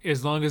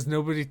as long as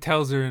nobody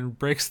tells her and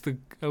breaks the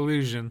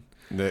illusion.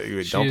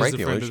 Don't break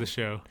the illusion. Of the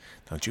show.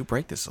 Don't you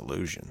break this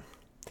illusion.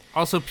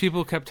 Also,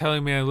 people kept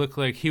telling me I look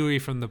like Huey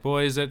from The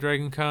Boys at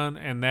DragonCon,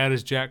 and that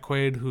is Jack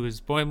Quaid, who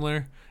is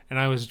Boimler, and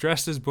I was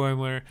dressed as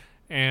Boimler,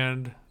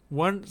 and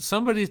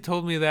somebody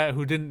told me that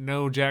who didn't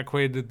know Jack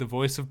Quaid did the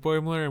voice of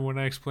Boimler, and when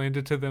I explained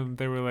it to them,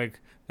 they were like,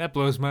 that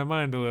blows my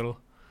mind a little.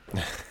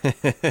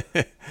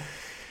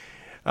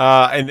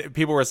 And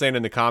people were saying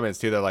in the comments,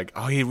 too, they're like,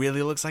 oh, he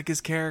really looks like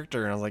his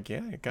character, and I was like,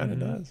 yeah, he kind of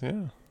does,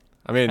 yeah.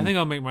 I think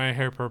I'll make my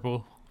hair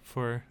purple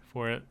for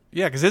it.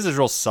 Yeah, because his is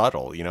real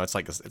subtle. It's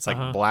like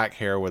black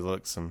hair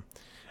with some.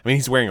 I mean,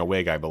 he's wearing a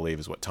wig, I believe,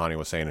 is what Tawny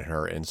was saying in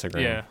her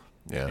Instagram.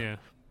 Yeah.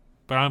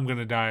 But I'm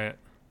gonna dye it.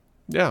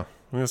 Yeah, I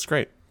mean, that's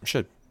great. You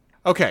should.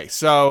 Okay,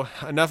 so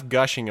enough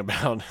gushing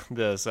about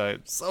this.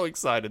 I'm so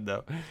excited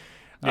though.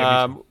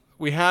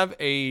 We have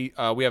a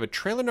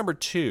trailer number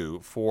 2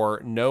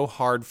 for No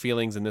Hard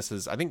Feelings, and this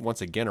is, I think, once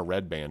again a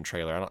Red Band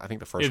trailer. I think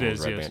the first one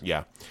was Red Band.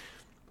 Yeah.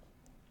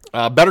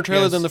 Better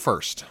trailer than the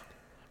first.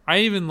 I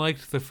even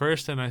liked the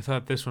first, and I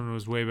thought this one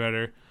was way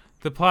better.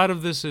 The plot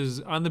of this is,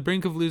 on the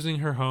brink of losing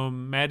her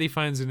home, Maddie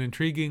finds an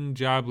intriguing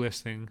job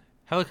listing.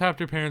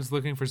 Helicopter parents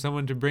looking for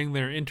someone to bring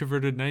their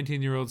introverted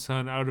 19-year-old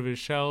son out of his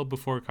shell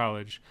before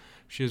college.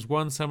 She has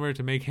 1 summer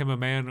to make him a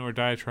man or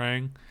die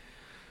trying.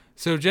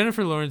 So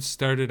Jennifer Lawrence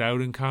started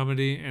out in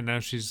comedy, and now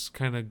she's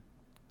kind of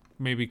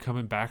maybe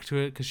coming back to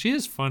it, because she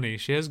is funny.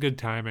 She has good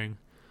timing.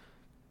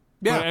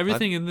 Yeah, but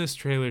everything in this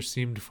trailer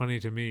seemed funny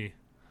to me.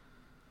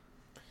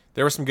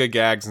 There were some good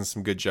gags and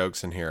some good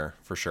jokes in here,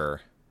 for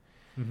sure.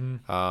 Mm-hmm.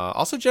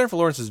 Also, Jennifer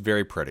Lawrence is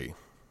very pretty.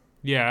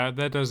 Yeah,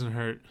 that doesn't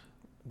hurt.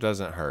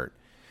 Doesn't hurt.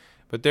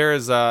 But there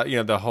is,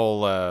 the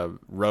whole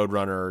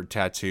Roadrunner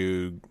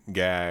tattoo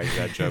gag.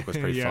 That joke was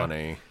pretty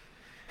funny.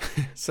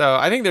 So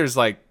I think there's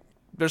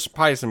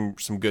probably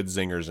some good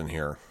zingers in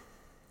here.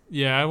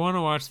 Yeah, I want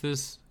to watch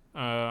this.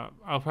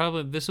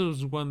 This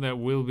is one that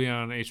will be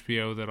on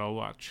HBO that I'll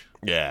watch.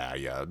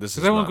 Yeah. This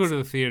is. I won't go to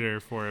the theater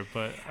for it,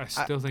 but I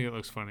still think it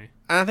looks funny.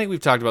 I think we've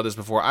talked about this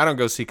before. I don't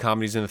go see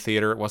comedies in the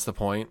theater. What's the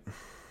point?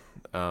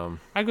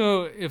 I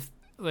go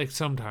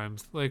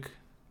sometimes.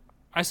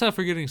 I saw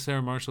Forgetting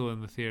Sarah Marshall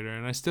in the theater,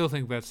 and I still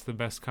think that's the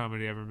best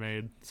comedy ever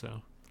made.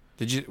 So.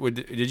 Did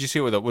you see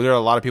it were there a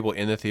lot of people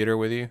in the theater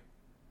with you?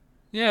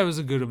 Yeah, it was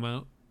a good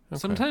amount. Okay.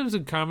 Sometimes a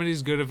comedy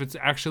is good if it's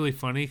actually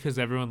funny because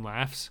everyone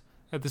laughs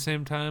at the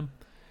same time.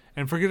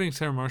 And Forgetting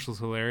Sarah Marshall's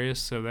hilarious,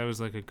 so that was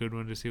a good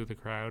one to see with the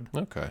crowd.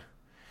 Okay.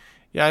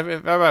 Yeah,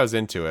 if I was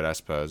into it, I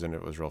suppose, and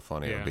it was real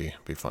funny, it would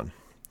be fun.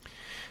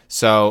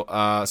 So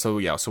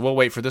we'll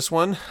wait for this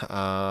one.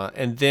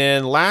 And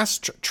then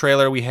last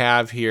trailer we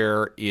have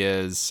here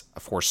is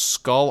for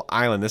Skull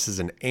Island. This is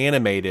an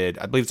animated,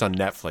 I believe it's on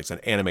Netflix, an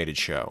animated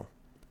show.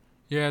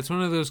 Yeah, it's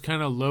one of those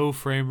kind of low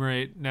frame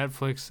rate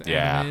Netflix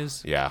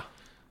animes. Yeah.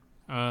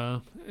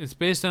 It's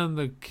based on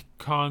the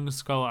Kong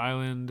Skull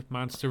Island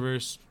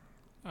MonsterVerse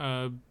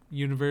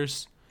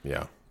universe.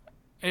 Yeah.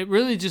 It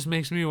really just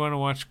makes me want to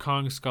watch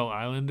Kong Skull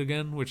Island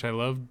again, which I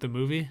loved the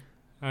movie.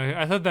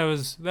 I thought that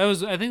was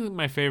I think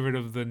my favorite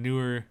of the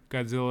newer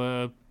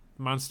Godzilla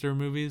monster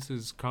movies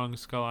is Kong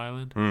Skull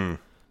Island.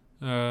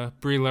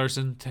 Brie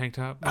Larson tank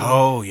top.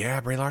 Oh yeah,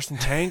 Brie Larson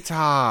tank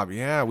top.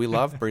 Yeah, we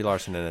love Brie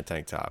Larson in a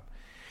tank top.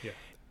 Yeah.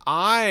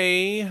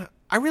 I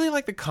really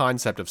like the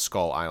concept of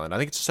Skull Island. I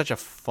think it's such a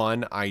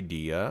fun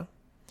idea,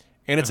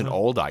 and it's an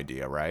old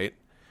idea, right?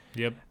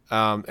 Yep.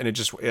 And I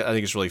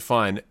think it's really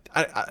fun.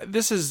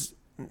 This is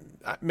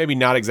maybe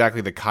not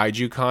exactly the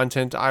kaiju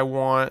content I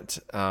want.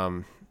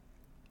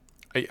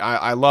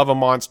 I love a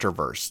monster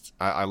verse.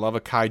 I love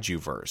a kaiju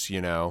verse,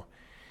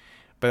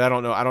 but I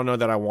don't know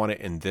that I want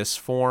it in this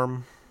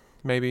form.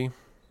 Maybe.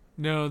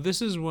 No,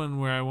 this is one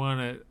where I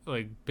want it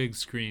like big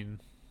screen.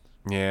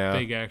 Yeah.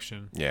 Big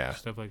action. Yeah.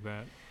 Stuff like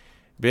that.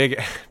 Big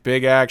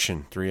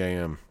action. 3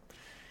 a.m.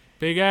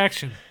 Big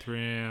action. 3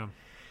 a.m.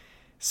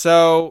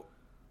 So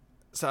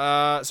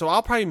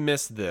I'll probably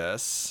miss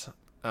this.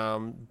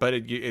 But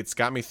it's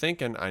got me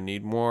thinking. I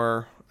need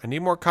more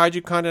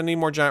kaiju content. I need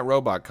more giant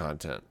robot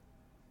content.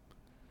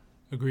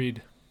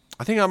 Agreed.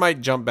 I think I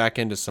might jump back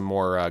into some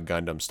more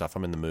Gundam stuff.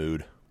 I'm in the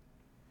mood.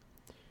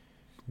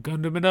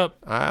 Gundam it up.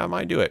 I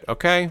might do it.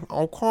 Okay.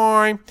 All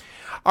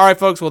right,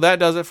 folks. Well, that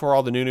does it for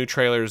all the new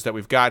trailers that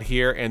we've got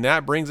here, and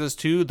that brings us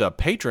to the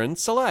Patron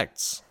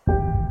Selects.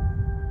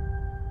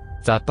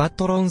 The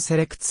Patron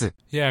Selects.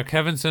 Yeah,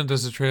 Kevin sent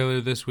us a trailer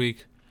this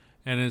week,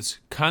 and it's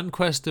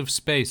Conquest of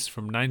Space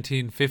from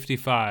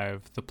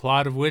 1955, the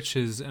plot of which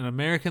is an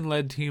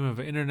American-led team of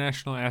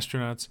international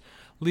astronauts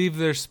leave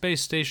their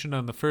space station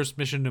on the first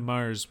mission to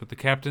Mars, but the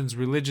captain's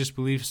religious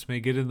beliefs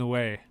may get in the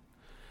way.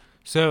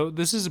 So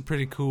this is a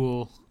pretty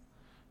cool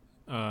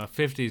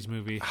 50s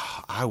movie.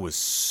 I was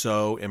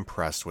so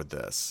impressed with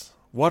this.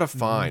 What a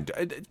find.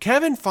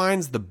 Kevin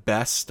finds the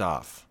best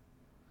stuff.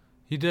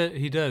 He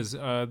does.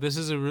 This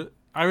is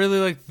I really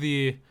like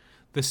the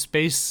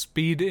space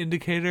speed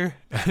indicator,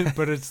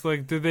 but it's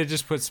like, did they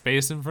just put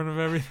space in front of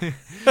everything?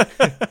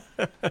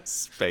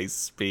 Space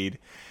speed.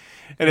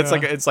 And it's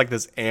like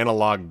this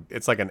analog,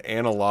 it's like an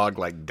analog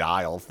like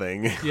dial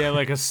thing. Yeah,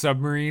 like a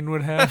submarine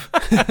would have.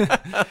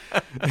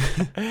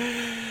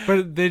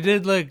 But they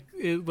did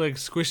it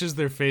squishes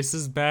their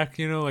faces back,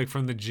 like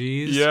from the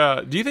G's.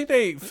 Yeah. Do you think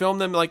they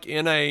filmed them like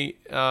in a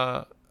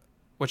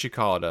what you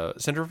call it, a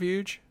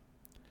centrifuge?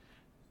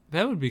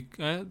 That would be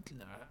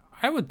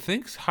I would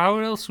think so. How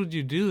else would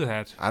you do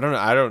that? I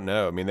don't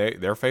know. I mean,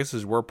 their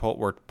faces were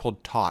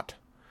pulled taut.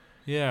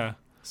 Yeah.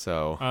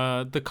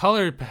 So the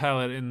color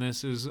palette in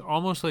this is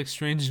almost like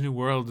Strange New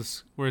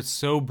Worlds, where it's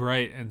so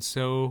bright and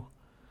so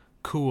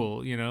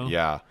cool,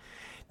 Yeah.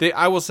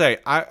 I will say,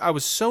 I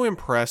was so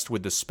impressed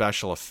with the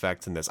special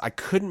effects in this. I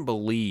couldn't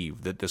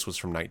believe that this was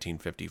from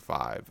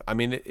 1955. I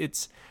mean,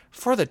 it's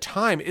for the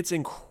time, it's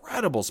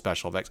incredible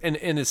special effects,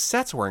 and the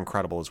sets were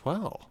incredible as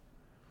well.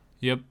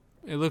 Yep,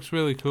 it looks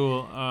really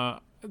cool.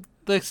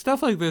 Like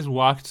stuff like this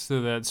walked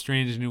so that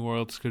Strange New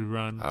Worlds could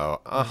run.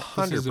 Oh,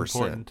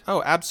 100%. Oh,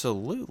 Oh,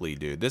 absolutely,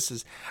 dude.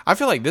 I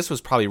feel like this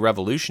was probably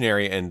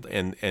revolutionary,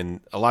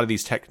 and a lot of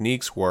these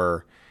techniques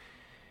were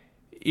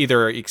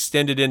either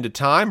extended into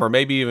time, or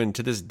maybe even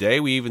to this day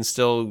we even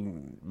still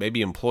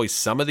maybe employ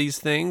some of these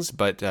things.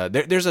 But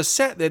there's a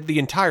set that the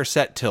entire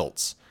set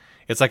tilts.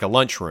 It's like a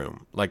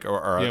lunchroom,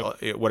 or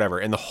whatever,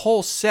 and the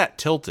whole set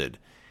tilted.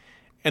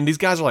 And these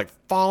guys are like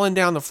falling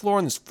down the floor,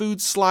 and there's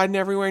food sliding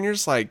everywhere, and you're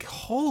just like,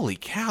 holy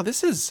cow,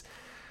 this is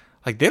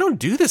like, they don't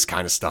do this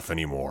kind of stuff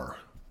anymore.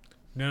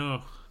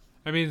 No.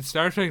 I mean,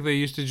 Star Trek, they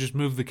used to just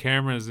move the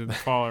cameras and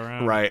fall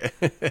around. Right.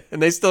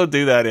 And they still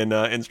do that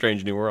in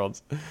Strange New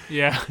Worlds.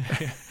 Yeah.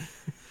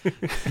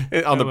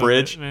 On the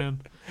bridge.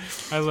 Man.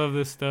 I love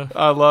this stuff.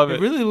 I love it.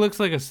 It really looks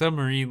like a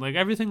submarine. Like,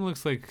 everything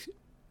looks like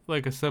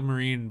a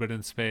submarine, but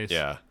in space.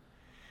 Yeah.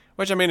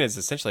 Which, I mean, it's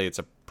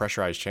a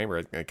pressurized chamber.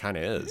 It kind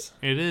of is.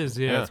 It is,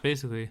 yeah. Yeah. It's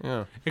basically.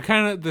 Yeah.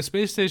 The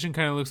space station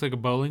kind of looks like a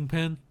bowling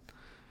pin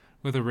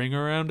with a ring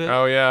around it.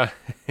 Oh, yeah.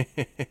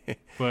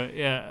 But,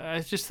 yeah,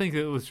 I just think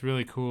it was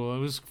really cool. It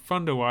was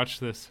fun to watch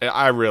this.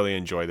 I really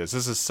enjoy this.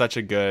 This is such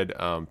a good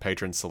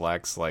patron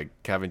selects. Like,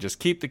 Kevin, just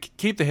keep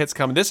the hits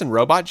coming. This and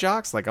Robot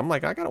Jocks, I'm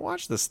like, I got to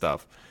watch this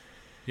stuff.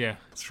 Yeah.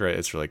 It's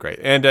really great.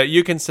 And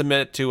you can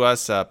submit to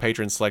us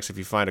patron selects if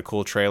you find a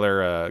cool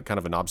trailer, kind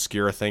of an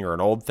obscure thing or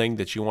an old thing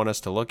that you want us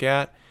to look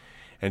at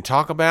and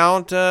talk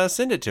about.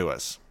 Send it to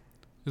us.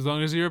 As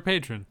long as you're a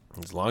patron.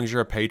 As long as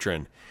you're a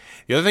patron.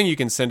 The other thing you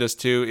can send us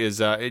to is,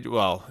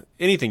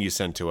 anything you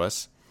send to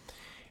us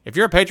If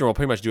you're a patron, we'll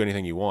pretty much do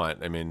anything you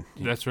want. I mean,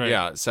 That's right.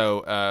 Yeah.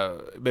 So,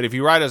 but if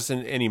you write us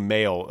in any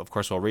mail, of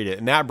course, we'll read it.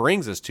 And that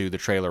brings us to the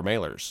trailer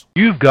mailers.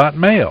 You've got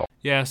mail.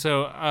 Yeah,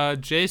 so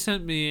Jay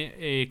sent me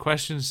a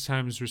questions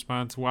times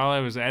response while I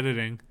was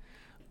editing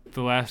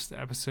the last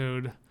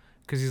episode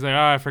because he's like,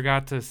 I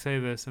forgot to say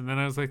this. And then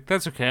I was like,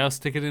 that's okay. I'll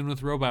stick it in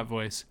with robot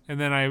voice. And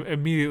then I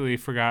immediately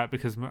forgot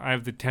because I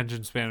have the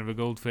attention span of a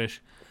goldfish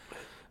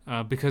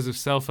because of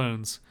cell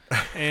phones.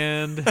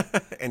 And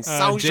And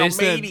social Jay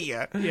said-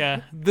 media.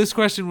 Yeah, this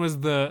question was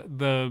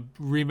the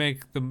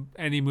remake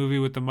any movie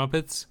with the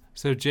Muppets.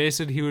 So Jay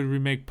said he would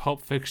remake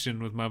Pulp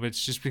Fiction with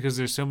Muppets just because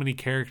there's so many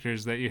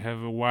characters that you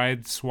have a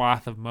wide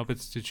swath of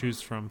Muppets to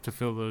choose from to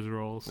fill those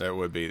roles. That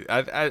would be.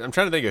 I'm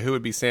trying to think of who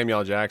would be Samuel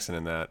L. Jackson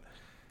in that.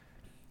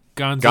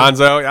 Gonzo.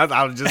 Gonzo.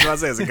 I was just about to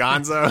say, is it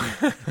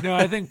Gonzo? No,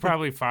 I think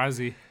probably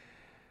Fozzie.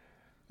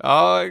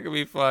 Oh, it could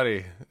be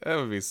funny. That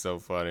would be so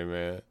funny,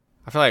 man.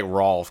 I feel like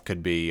Rolf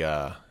could be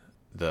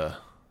the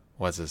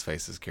what's his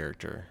face's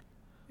character.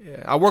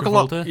 Yeah, I work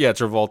Travolta? along. Yeah,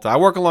 Travolta. I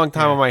work a long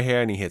time on my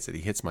hair, and he hits it.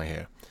 He hits my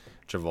hair.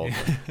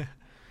 Travolta.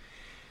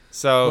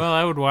 So. Well,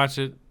 I would watch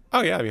it.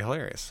 Oh yeah, it'd be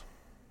hilarious.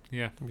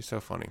 Yeah. It'd be so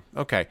funny.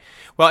 Okay.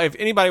 Well, if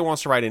anybody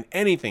wants to write in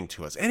anything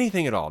to us,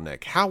 anything at all,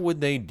 Nick, how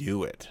would they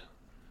do it?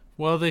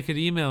 Well, they could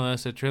email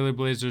us at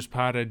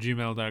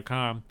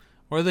trailerblazerspod@gmail.com,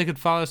 or they could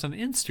follow us on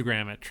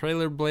Instagram at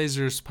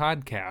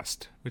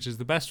trailerblazerspodcast, which is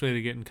the best way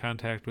to get in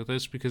contact with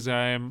us because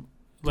I am,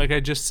 like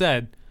I just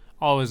said,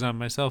 always on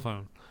my cell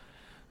phone.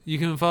 You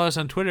can follow us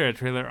on Twitter at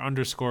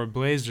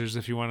trailer_blazers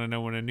if you want to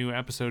know when a new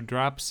episode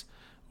drops.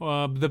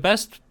 The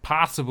best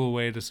possible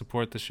way to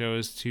support the show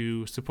is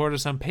to support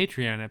us on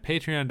Patreon at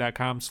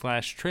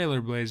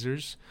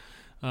patreon.com/trailerblazers.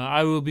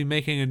 I will be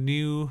making a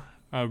new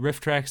Riff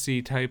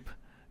Traxy type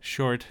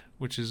short,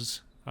 which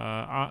is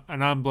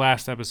an On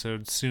Blast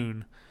episode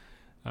soon.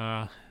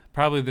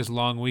 Probably this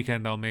long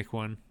weekend I'll make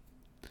one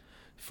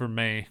for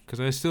May, because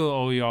I still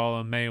owe y'all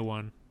a May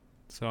one.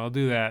 So I'll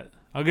do that.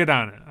 I'll get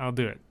on it. I'll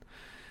do it.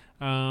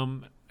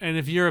 And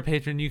if you're a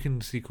patron, you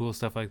can see cool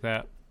stuff like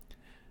that.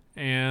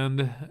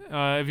 And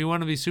if you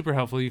want to be super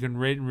helpful, you can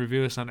rate and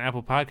review us on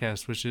Apple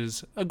Podcasts, which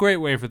is a great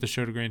way for the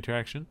show to gain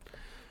traction.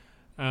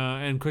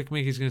 And Quick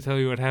Mickey's going to tell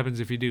you what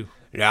happens if you do.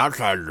 Yeah, I'll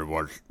tell you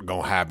what's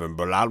going to happen,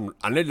 but I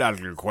need to ask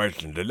you a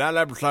question. Did that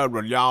episode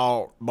with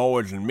y'all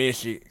boys and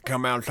Missy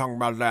come out talking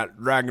about that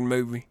dragon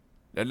movie?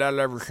 Did that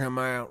ever come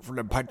out for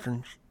the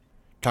patrons?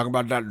 Talking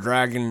about that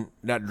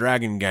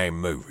dragon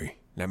game movie,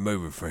 that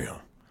movie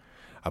film.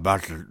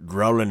 About the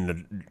rolling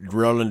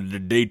the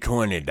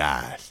D20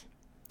 dice.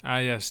 Ah,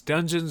 yes,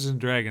 Dungeons and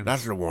Dragons.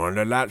 That's the one.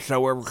 Did that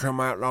show ever come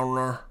out on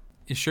there?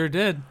 You sure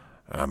did.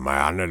 Man,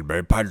 I need to be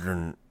a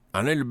patron.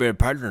 I need to be a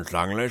patron so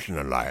I can listen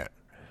to that.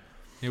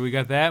 Yeah, we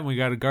got that, and we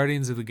got a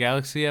Guardians of the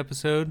Galaxy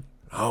episode.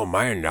 Oh,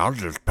 man, y'all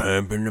just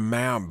pumping them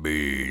out,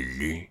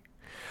 Billy.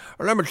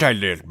 Well, let me tell you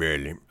this,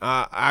 Billy.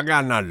 I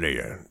got an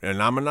idea,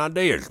 and I'm an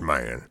ideas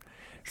man.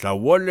 So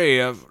what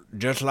if,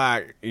 just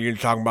like you're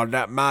talking about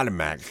that Mighty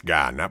Max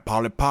guy and that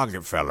Polly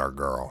Pocket feller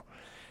girl,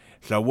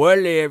 so what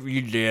if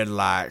you did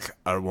like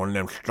one of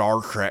them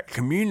Star Trek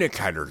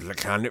communicators that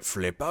kind of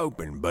flip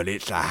open, but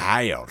it's a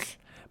house,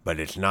 but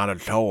it's not a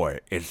toy,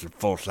 it's a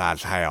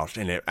full-size house,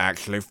 and it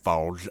actually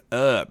folds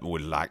up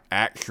with like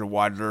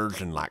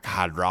actuators and like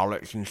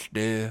hydraulics and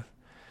stuff.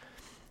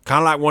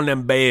 Kind of like one of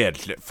them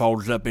beds that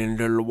folds up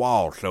into the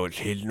wall so it's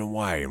hidden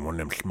away in one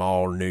of them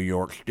small New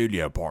York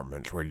studio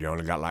apartments where you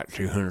only got like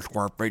 200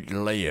 square feet to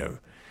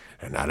live.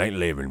 And that ain't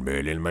living,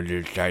 Billy, let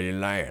me just tell you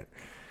that.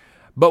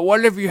 But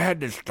what if you had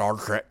this Star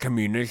Trek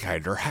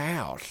communicator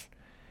house?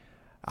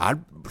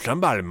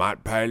 Somebody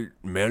might pay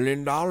 $1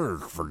 million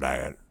for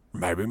that,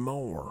 maybe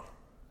more.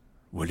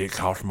 Would it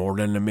cost more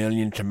than $1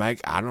 million to make?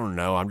 I don't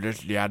know. I'm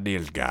just the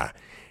ideas guy.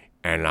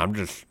 And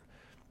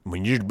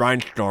when you're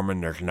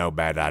brainstorming, there's no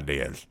bad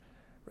ideas.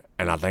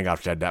 And I think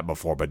I've said that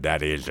before, but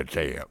that is a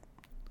tip.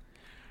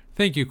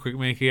 Thank you, Quick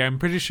Mickey. I'm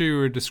pretty sure you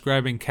were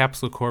describing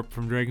Capsule Corp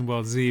from Dragon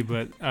Ball Z,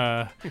 but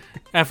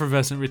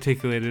effervescent,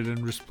 reticulated,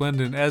 and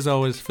resplendent. As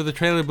always, for the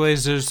Trailer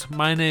Blazers,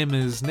 my name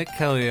is Nick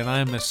Kelly, and I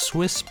am a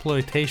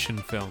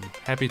Swissploitation film.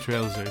 Happy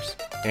Trailsers.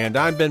 And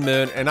I'm Ben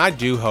Moon, and I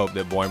do hope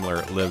that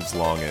Boimler lives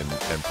long and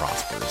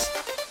prospers.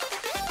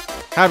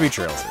 Happy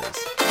Trailsers.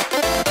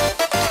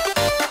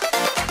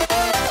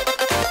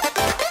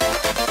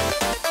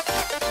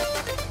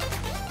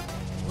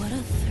 What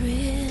a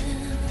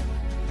thrill,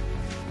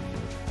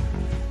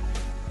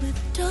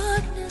 with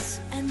darkness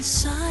and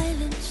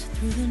silence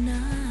through the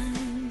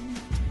night.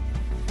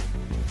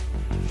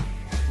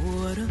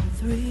 What a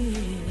thrill,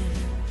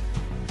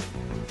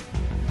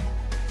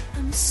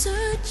 I'm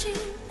searching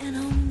and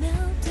I'm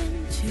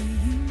melting to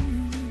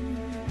you.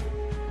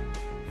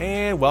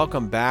 And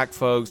welcome back,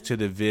 folks, to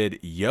the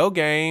video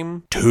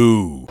game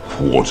 2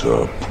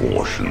 Quarter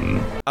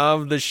portion.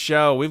 of the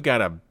show. We've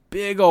got a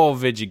big old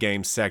video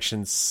game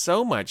section.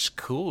 So much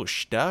cool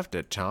stuff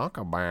to talk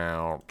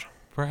about.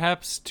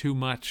 Perhaps too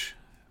much.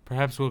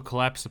 Perhaps we'll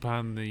collapse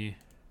upon the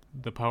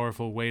the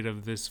powerful weight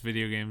of this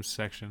video games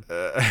section.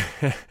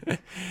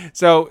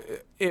 So,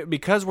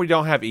 because we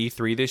don't have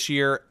E3 this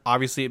year,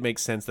 obviously it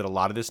makes sense that a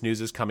lot of this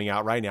news is coming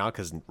out right now,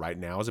 because right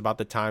now is about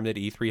the time that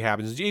E3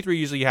 happens. E3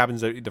 usually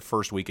happens the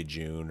first week of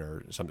June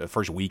or something, the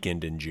first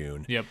weekend in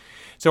June. Yep.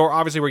 So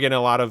obviously we're getting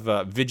a lot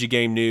of video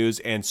game news,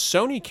 and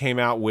Sony came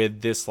out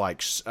with this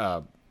like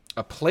a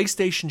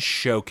PlayStation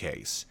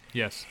showcase.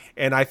 Yes.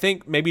 And I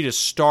think maybe to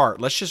start,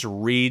 let's just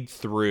read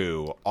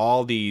through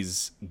all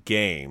these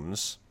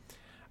games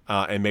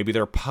and maybe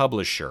their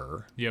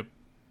publisher. Yep.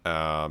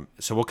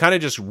 So we'll kind of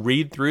just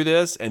read through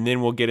this, and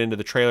then we'll get into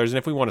the trailers. And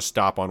if we want to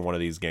stop on one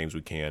of these games,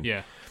 we can.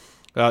 Yeah.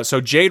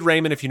 So Jade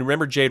Raymond, if you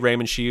remember Jade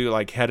Raymond, she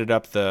like headed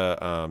up the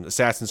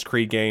Assassin's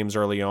Creed games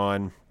early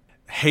on.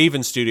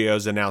 Haven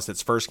Studios announced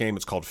its first game.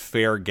 It's called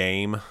Fair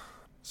Game.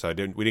 So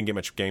we didn't get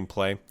much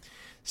gameplay.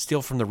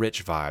 Steal from the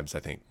Rich vibes, I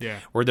think. Yeah.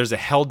 Where there's a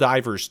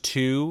Helldivers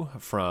 2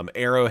 from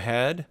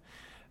Arrowhead,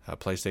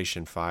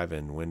 PlayStation 5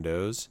 and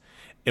Windows.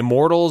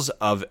 Immortals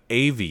of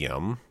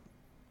Avium,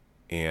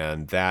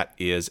 and that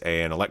is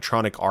an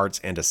Electronic Arts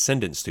and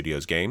Ascendant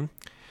Studios game.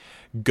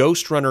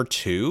 Ghost Runner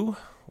 2,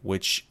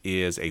 which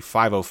is a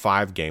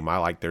 505 game. I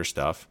like their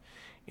stuff.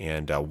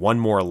 And One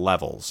More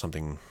Level,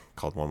 something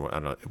called One More. I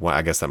don't know. Well,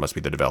 I guess that must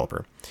be the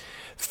developer.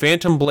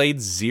 Phantom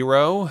Blade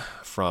Zero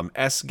from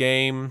S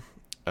Game.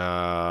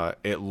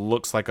 It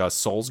looks like a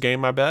Souls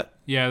game, I bet.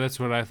 Yeah, that's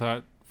what I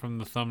thought from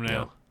the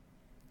thumbnail.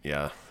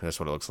 Yeah, that's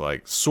what it looks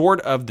like. Sword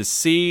of the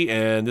Sea,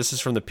 and this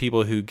is from the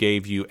people who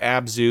gave you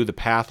Abzu, The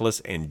Pathless,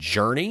 and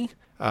Journey.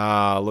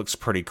 Looks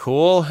pretty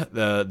cool.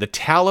 The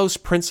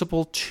Talos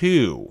Principle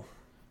 2.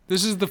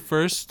 This is the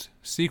first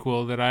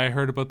sequel that I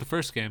heard about the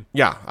first game.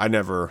 Yeah, I've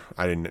never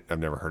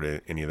heard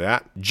of any of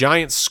that.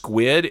 Giant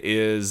Squid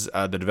is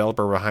the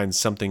developer behind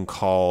something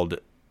called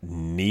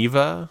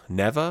Neva.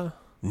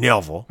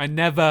 I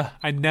never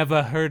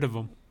heard of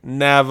them.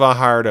 Never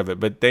heard of it,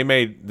 but they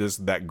made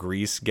that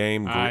Grease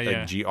game,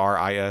 yeah.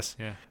 Gris.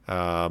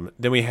 Yeah.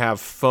 Then we have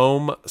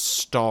Foam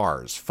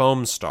Stars,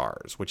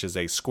 which is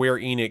a Square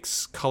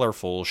Enix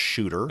colorful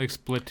shooter. Like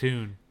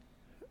Splatoon.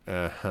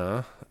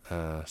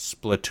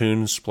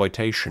 Splatoon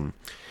exploitation.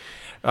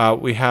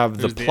 We have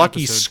There's the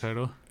Plucky episode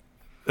title.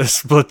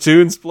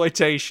 Splatoon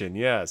exploitation.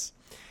 Yes.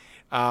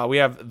 We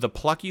have the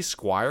Plucky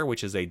Squire,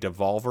 which is a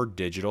Devolver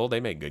Digital. They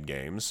make good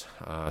games.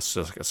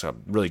 So it's a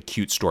really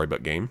cute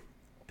storybook game.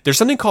 There's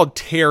something called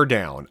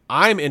Teardown.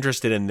 I'm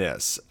interested in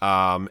this.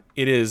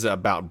 It is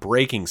about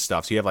breaking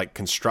stuff. So you have like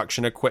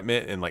construction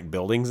equipment and like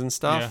buildings and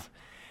stuff.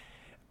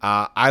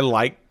 Yeah. I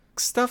like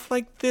stuff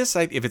like this.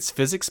 If it's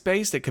physics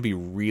based, it could be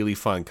really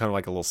fun. Kind of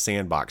like a little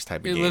sandbox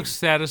type of game. It looks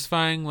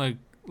satisfying, like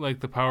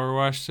the Power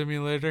Wash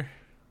Simulator.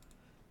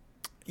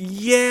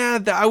 Yeah,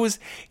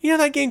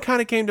 that game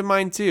kind of came to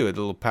mind too,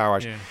 the little Power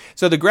Wash. Yeah.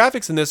 So the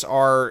graphics in this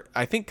are,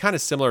 I think, kind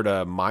of similar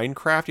to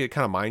Minecraft,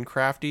 kind of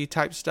Minecrafty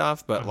type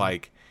stuff, but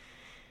like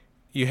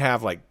you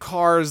have like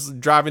cars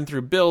driving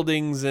through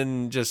buildings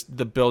and just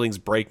the buildings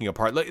breaking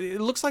apart. It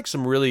looks like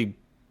some really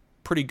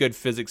pretty good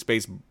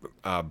physics-based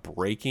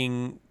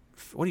breaking.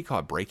 What do you call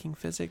it? Breaking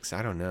physics?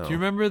 I don't know. Do you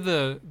remember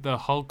the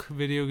Hulk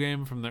video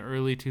game from the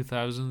early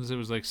 2000s? It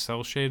was like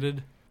cell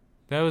shaded.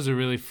 That was a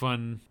really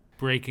fun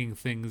breaking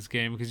things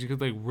game because you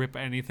could like rip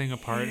anything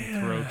apart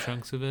and throw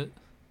chunks of it.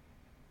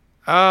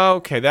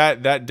 Okay,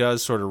 that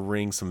does sort of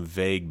ring some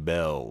vague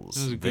bells.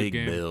 It was a good vague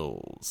game.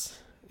 bells.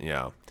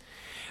 Yeah.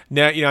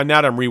 Now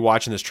that I'm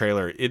rewatching this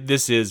trailer,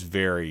 this is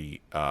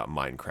very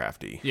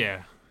Minecrafty.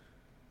 Yeah.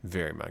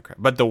 Very Minecraft.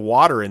 But the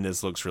water in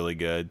this looks really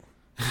good.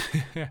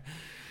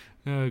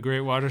 Great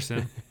water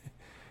sim.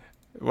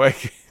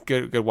 Like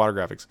good water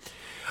graphics.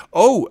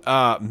 Oh,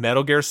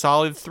 Metal Gear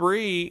Solid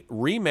 3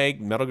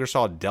 remake, Metal Gear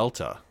Solid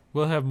Delta.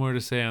 We'll have more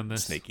to say on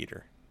this. Snake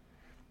Eater.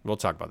 We'll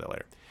talk about that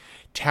later.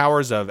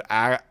 Towers of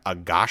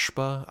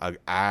Agashpa.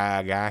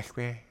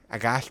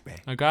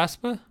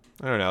 Agaspa?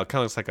 I don't know. It kind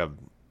of looks like a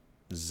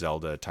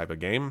Zelda type of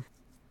game.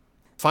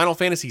 Final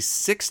Fantasy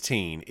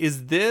 16.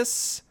 Is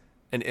this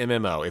an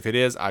MMO? If it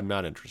is, I'm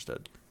not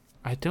interested.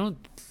 I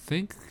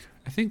think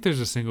there's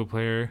a single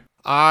player.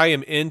 I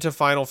am into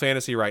Final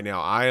Fantasy right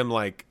now. I am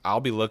like, I'll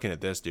be looking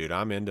at this, dude.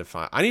 I'm into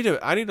I need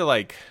to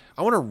like,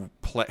 I want to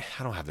play.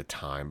 I don't have the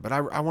time, but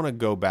I want to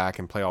go back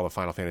and play all the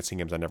Final Fantasy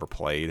games I never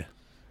played.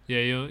 Yeah,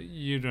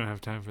 you don't have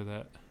time for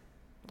that.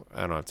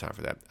 I don't have time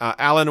for that.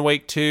 Alan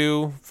Wake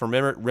 2 from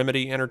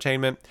Remedy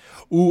Entertainment.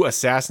 Ooh,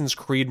 Assassin's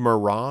Creed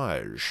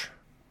Mirage.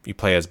 You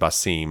play as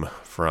Basim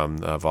from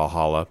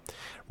Valhalla.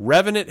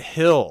 Revenant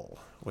Hill,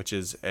 which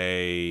is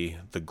the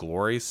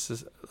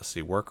Glorious,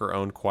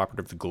 worker-owned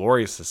cooperative, the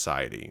Glorious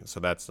Society.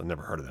 So I've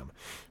never heard of them.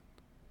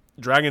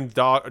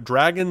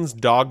 Dragon's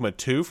Dogma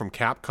 2 from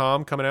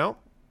Capcom coming out.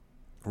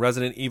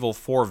 Resident Evil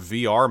 4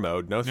 VR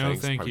mode. No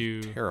thanks. Thank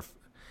you.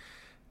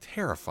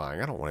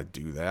 Terrifying. I don't want to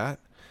do that.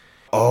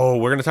 Oh,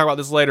 we're going to talk about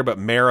this later, but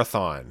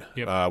Marathon,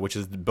 which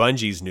is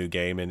Bungie's new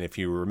game. And if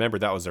you remember,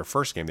 that was their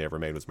first game they ever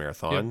made was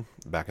Marathon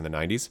back in the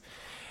 90s.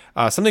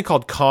 Something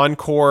called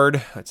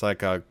Concord. It's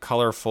like a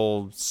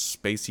colorful,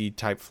 spacey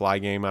type fly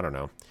game. I don't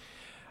know.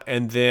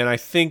 And then I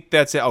think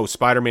that's it. Oh,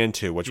 Spider-Man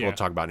 2, which Yeah. we'll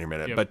talk about in a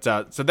minute. Yep.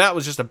 But so that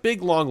was just a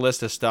big, long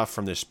list of stuff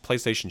from this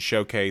PlayStation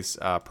showcase.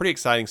 Pretty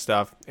exciting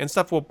stuff. And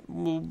stuff we'll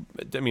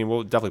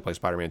definitely play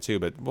Spider-Man 2,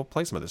 but we'll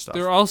play some of this stuff.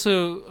 They're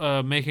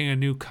also making a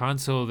new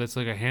console that's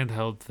like a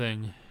handheld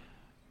thing.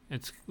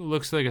 It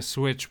looks like a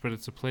Switch, but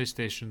it's a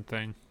PlayStation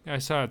thing. I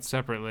saw it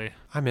separately.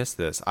 I missed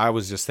this. I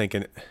was just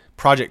thinking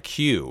Project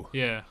Q,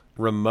 Yeah.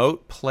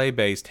 remote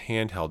play-based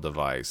handheld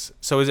device.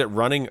 So is it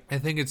running? I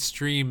think it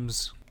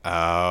streams.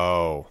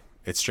 Oh,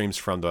 it streams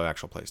from the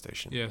actual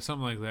PlayStation. Yeah,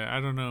 something like that. I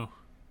don't know.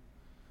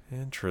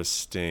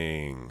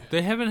 Interesting.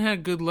 They haven't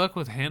had good luck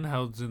with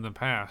handhelds in the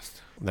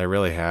past. They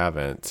really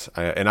haven't.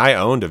 And I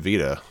owned a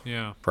Vita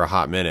Yeah. for a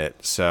hot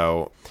minute.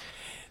 So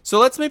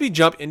let's maybe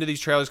jump into these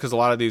trailers because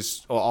all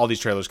these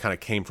trailers kind of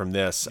came from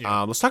this.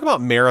 Yeah. Let's talk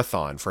about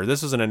Marathon.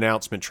 This is an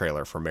announcement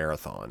trailer for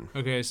Marathon.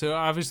 Okay, so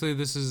obviously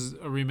this is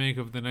a remake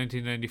of the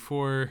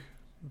 1994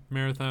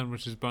 Marathon,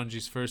 which is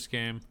Bungie's first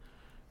game.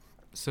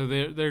 So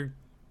they're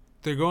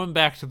going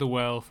back to the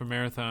well for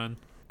Marathon.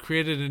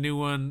 Created a new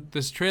one.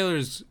 This trailer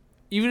is,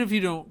 even if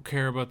you don't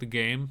care about the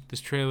game,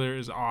 this trailer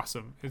is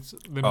awesome.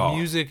 The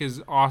music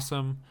is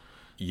awesome.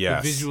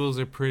 Yes. The visuals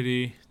are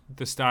pretty.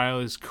 The style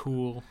is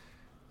cool.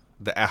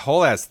 The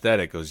whole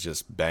aesthetic was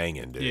just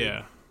banging, dude.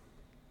 Yeah.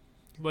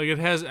 Like it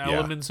has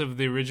elements of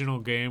the original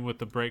game with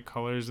the bright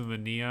colors and the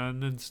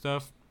neon and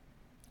stuff.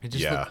 It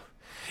just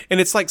And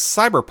it's like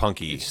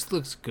cyberpunky. it just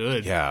looks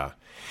good. Yeah.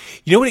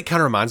 You know what it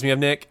kind of reminds me of,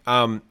 Nick?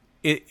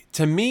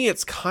 To me,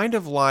 it's kind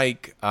of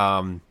like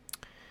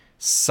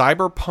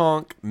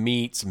Cyberpunk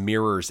meets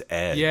Mirror's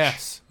Edge.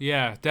 Yes.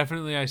 Yeah,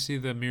 definitely I see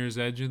the Mirror's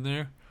Edge in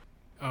there.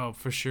 Oh,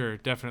 for sure.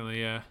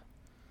 Definitely, yeah.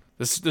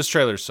 This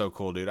trailer is so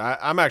cool, dude.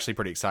 I'm actually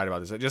pretty excited about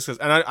this. Just 'cause,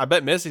 and I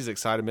bet Missy's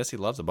excited. Missy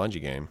loves a Bungie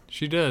game.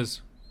 She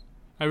does.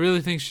 I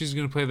really think she's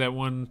going to play that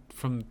one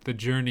from the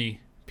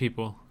Journey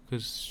people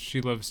because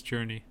she loves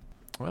Journey.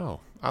 Oh,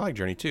 I like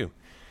Journey too.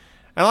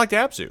 I liked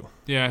Abzu.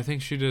 Yeah, I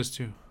think she does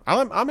too.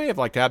 I may have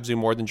liked Abzu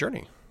more than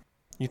Journey.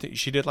 You think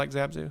she did like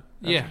Zabzu?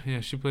 Yeah,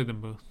 she played them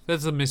both.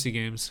 That's the Missy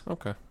games.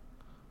 Okay.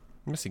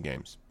 Missy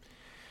games.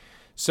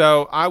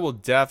 So I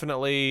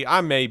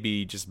may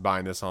be just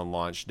buying this on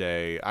launch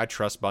day. I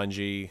trust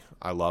Bungie.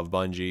 I love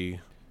Bungie.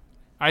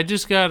 I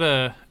just got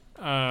a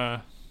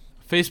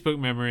Facebook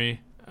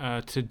memory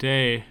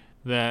today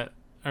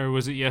or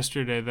was it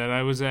yesterday, that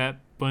I was at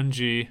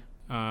Bungie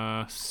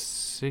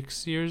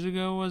 6 years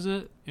ago, was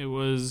it? It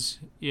was,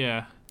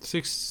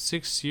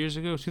 6 years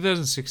ago?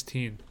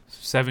 2016.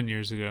 7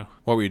 years ago.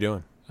 What were you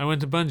doing? I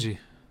went to Bungie.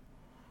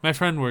 My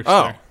friend works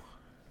Oh. there.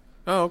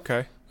 Oh,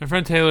 okay. My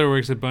friend Taylor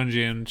works at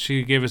Bungie, and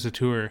she gave us a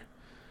tour.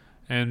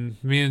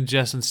 And me and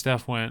Jess and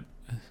Steph went,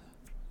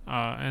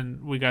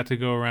 and we got to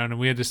go around, and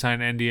we had to sign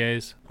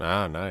NDAs.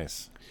 Ah,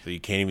 nice. So you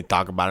can't even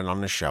talk about it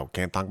on the show.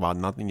 Can't talk about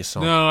nothing you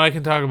saw. No, I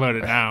can talk about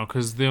it now,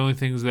 because the only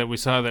things that we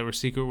saw that were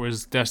secret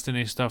was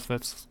Destiny stuff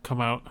that's come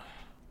out.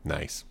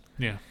 Nice.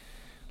 Yeah.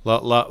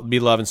 Be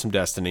loving some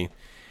Destiny.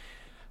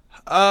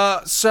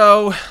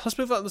 So let's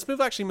move on. Let's move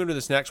to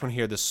this next one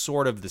here. The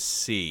Sword of the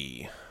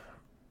Sea.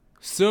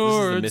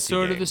 Sword Missy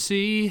of game. the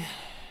Sea.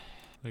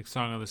 Like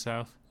Song of the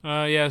South.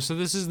 Yeah, so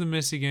this is the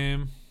Missy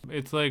game.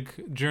 It's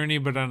like Journey,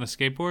 but on a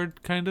skateboard,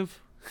 kind of.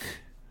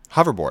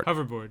 Hoverboard.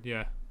 Hoverboard,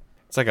 yeah.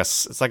 It's like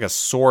a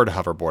sword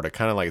hoverboard.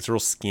 It's real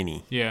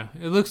skinny. Yeah,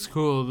 it looks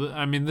cool.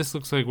 I mean, this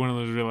looks like one of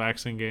those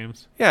relaxing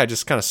games. Yeah,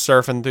 just kind of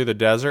surfing through the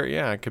desert.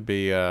 Yeah, it could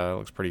be.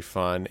 Looks pretty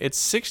fun. It's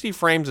 60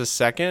 frames a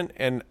second,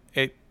 and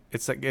it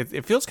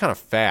feels kind of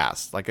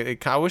fast.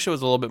 I wish it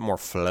was a little bit more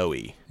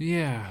flowy.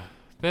 Yeah,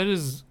 that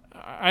is.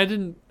 I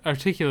didn't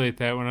articulate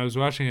that when I was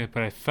watching it,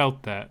 but I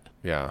felt that.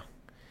 Yeah,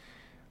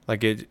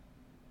 it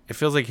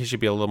feels like he should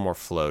be a little more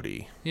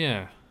floaty.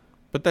 Yeah,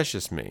 But that's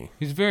just me.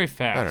 he's very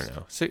fast. I don't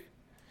know. See,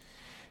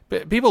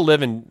 but people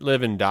live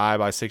and die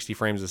by 60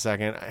 frames a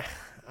second.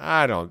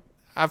 I don't.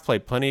 I've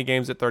played plenty of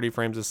games at 30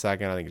 frames a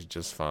second. I think it's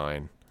just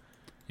fine.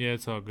 Yeah,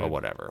 it's all good. But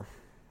whatever.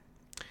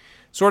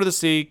 Sword of the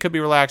Sea could be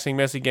relaxing,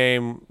 messy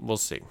game. We'll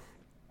see.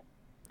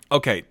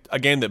 Okay, a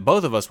game that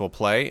both of us will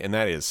play, and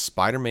that is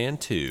Spider-Man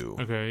 2.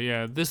 Okay,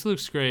 yeah, this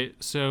looks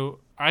great. So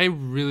I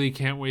really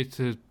can't wait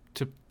to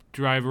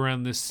drive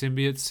around this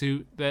symbiote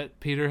suit that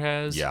Peter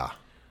has. Yeah.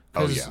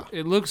 Oh 'Cause yeah.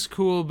 it looks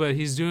cool, but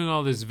he's doing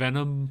all this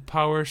Venom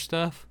power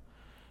stuff,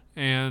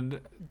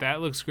 and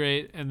that looks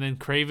great. And then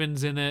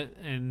Craven's in it,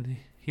 and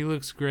he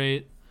looks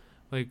great.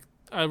 Like,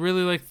 I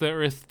really like the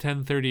Earth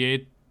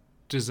 1038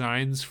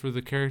 designs for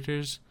the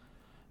characters.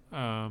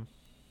 I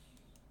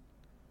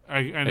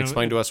know.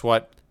 Explain to us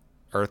what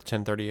Earth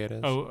 1038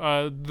 is.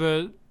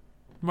 The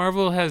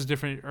Marvel has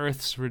different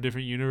Earths for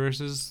different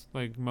universes,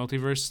 like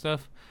multiverse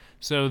stuff.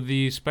 So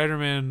the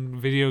Spider-Man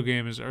video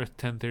game is Earth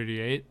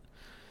 1038,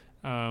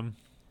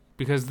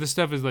 because this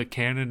stuff is like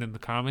canon in the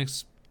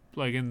comics,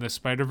 like in the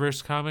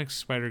Spider-Verse comics,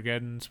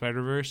 Spider-Geddon,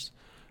 Spider-Verse.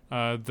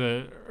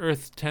 The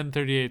Earth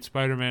 1038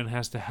 Spider-Man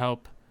has to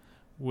help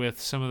with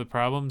some of the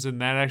problems,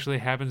 and that actually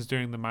happens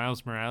during the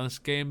Miles Morales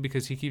game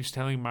because he keeps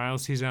telling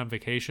Miles he's on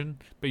vacation,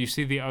 but you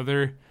see the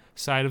other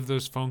side of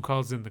those phone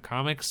calls in the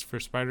comics for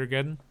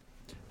Spider-Geddon.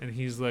 and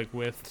he's like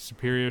with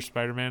Superior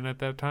Spider-Man at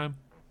that time,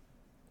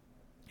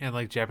 and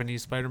like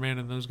Japanese Spider-Man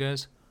and those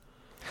guys.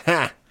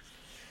 Ha!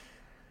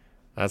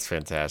 That's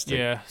fantastic.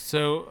 Yeah.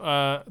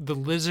 So the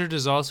Lizard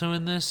is also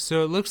in this.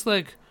 So it looks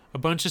like a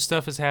bunch of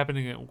stuff is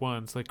happening at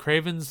once. Like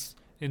Kraven's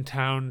in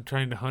town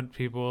trying to hunt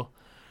people.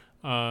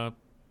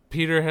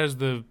 Peter has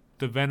the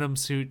Venom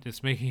suit.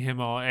 It's making him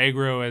all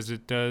aggro as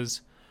it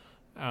does.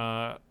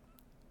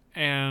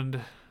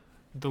 And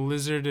the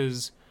Lizard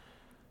is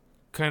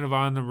kind of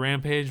on the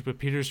rampage, but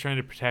Peter's trying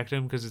to protect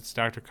him because it's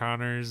Dr.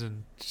 Connors,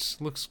 and it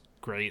just looks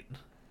great.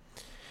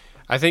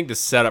 I think the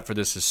setup for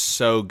this is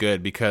so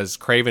good because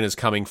Kraven is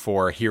coming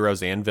for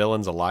heroes and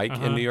villains alike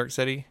in New York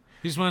City.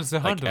 He just wants to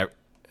hunt him.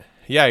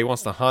 Yeah, he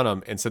wants to hunt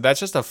them. And so that's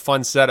just a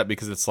fun setup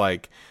because it's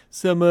like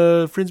some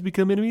friends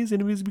become enemies,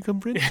 enemies become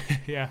friends.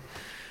 Yeah.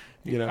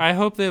 You know? I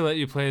hope they let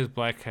you play as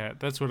Black Cat.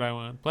 That's what I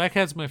want. Black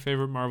Cat's my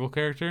favorite Marvel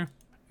character,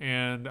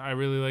 and I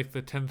really like the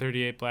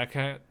 1038 Black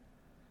Cat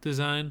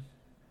design.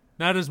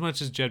 Not as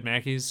much as Jed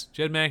Mackey's.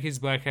 Jed Mackey's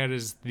Black Cat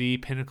is the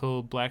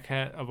pinnacle Black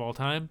Cat of all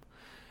time.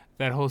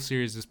 That whole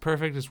series is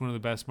perfect. It's one of the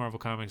best Marvel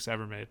comics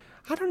ever made.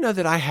 I don't know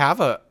that I have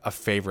a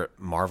favorite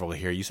Marvel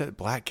here. You said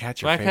Black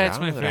Cat's your Black favorite. Cat's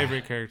my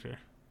favorite character.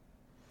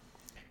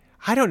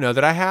 I don't know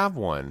that I have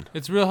one.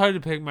 It's real hard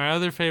to pick. My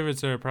other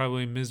favorites are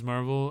probably Ms.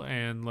 Marvel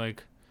and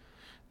like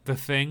The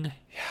Thing.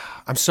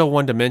 I'm so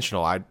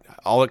one-dimensional.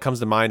 All that comes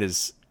to mind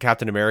is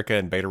Captain America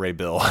and Beta Ray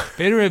Bill.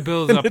 Beta Ray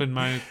Bill's up in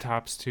my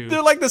tops too.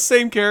 They're like the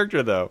same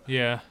character though.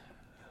 Yeah.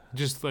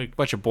 Just like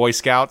Bunch of Boy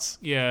Scouts.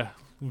 yeah,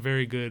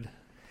 very good.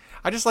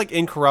 I just like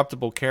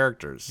incorruptible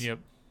characters. Yep.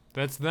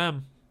 That's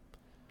them.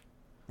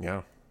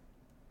 Yeah.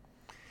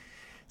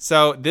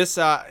 So this,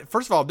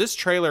 first of all, this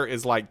trailer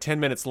is like 10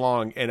 minutes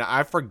long, and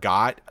I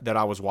forgot that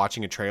I was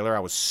watching a trailer. I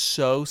was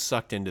so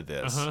sucked into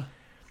this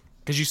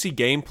because you see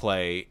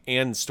gameplay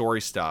and story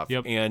stuff,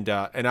 Yep. and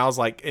I was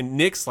like, and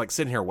Nick's like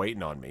sitting here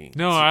waiting on me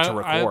No, to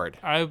record.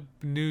 I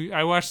knew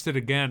I watched it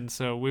again,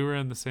 so we were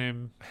on the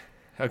same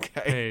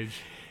Okay, page.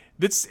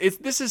 this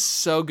is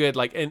so good.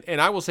 Like,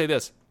 and I will say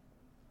this,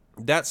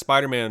 that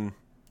Spider-Man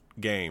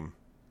game,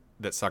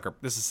 this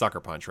is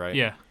Sucker Punch, right?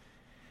 Yeah.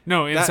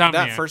 No, That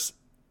Insomniac. first,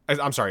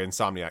 I'm sorry,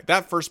 Insomniac.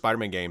 That first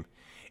Spider-Man game,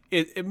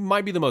 it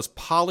might be the most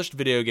polished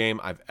video game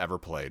I've ever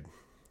played.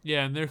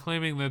 Yeah, and they're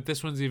claiming that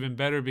this one's even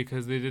better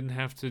because they didn't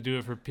have to do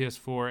it for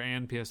PS4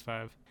 and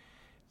PS5.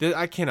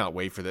 I cannot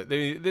wait for that.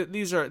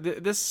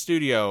 This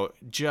studio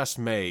just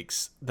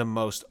makes the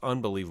most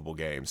unbelievable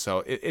games.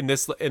 So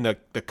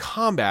the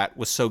combat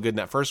was so good in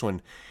that first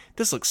one.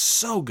 This looks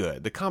so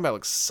good. The combat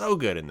looks so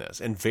good in this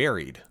and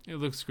varied. It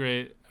looks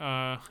great.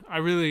 I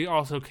really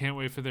also can't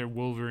wait for their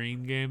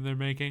Wolverine game they're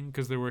making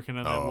because they're working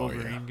on that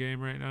Wolverine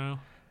game right now.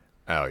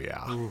 Oh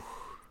yeah, Ooh.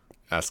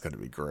 That's gonna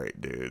be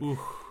great, dude. Ooh.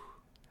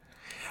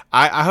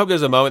 I hope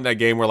there's a moment in that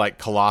game where like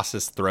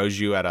Colossus throws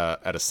you at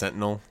a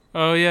Sentinel.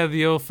 Oh yeah,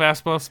 the old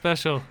fastball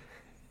special.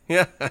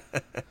 Yeah,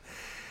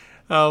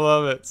 I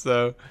love it.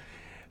 So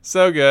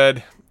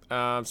good.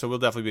 So we'll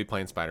definitely be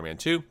playing Spider-Man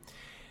 2.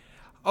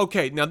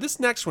 Okay, now this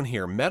next one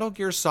here, Metal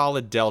Gear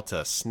Solid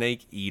Delta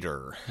Snake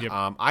Eater. Yep.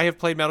 I have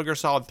played Metal Gear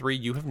Solid 3.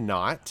 You have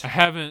not. I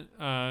haven't.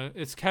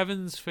 It's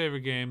Kevin's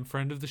favorite game,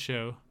 friend of the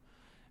show.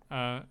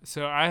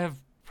 So I have.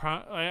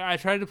 I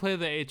tried to play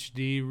the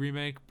HD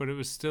remake, but it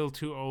was still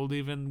too old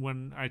even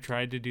when I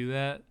tried to do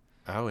that.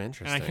 Oh,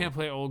 interesting. And I can't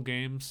play old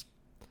games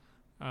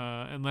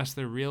unless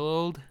they're real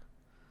old.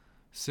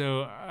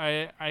 So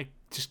I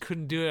just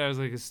couldn't do it. I was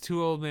like, it's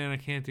too old, man. I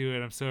can't do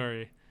it. I'm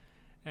sorry.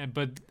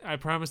 But I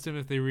promised him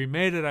if they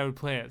remade it, I would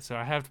play it. So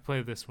I have to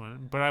play this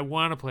one. But I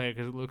want to play it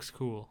because it looks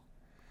cool.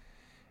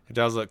 It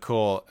does look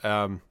cool.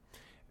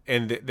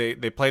 And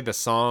they played the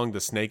song, the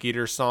Snake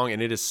Eater song,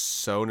 and it is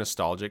so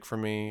nostalgic for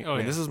me. Oh,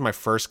 yeah. This is my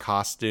first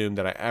costume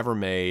that I ever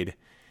made.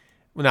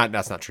 Well,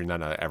 that's not true. Not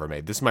that I ever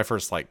made. This is my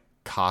first like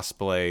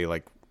cosplay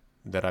like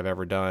that I've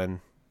ever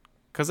done.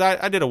 Because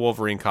I did a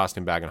Wolverine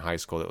costume back in high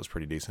school that was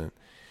pretty decent.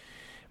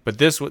 But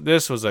the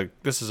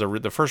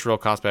first real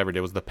cosplay I ever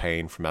did was the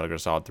Pain from Metal Gear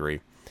Solid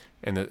 3,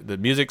 and the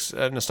music's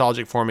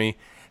nostalgic for me.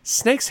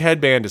 Snake's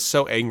headband is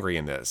so angry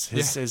in this.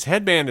 His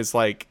headband is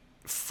like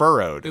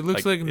furrowed. It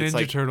looks like a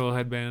Ninja Turtle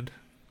headband.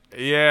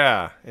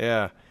 Yeah.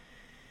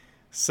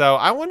 So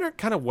I wonder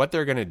kind of what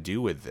they're gonna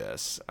do with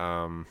this.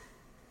 I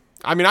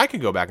mean, I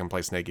could go back and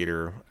play Snake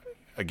Eater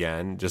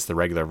again, just the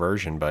regular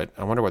version, but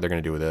I wonder what they're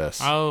gonna do with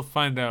this. I'll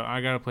find out. I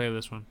gotta play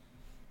this one.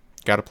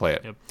 Got to play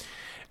it. Yep.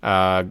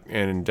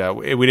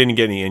 We didn't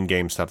get any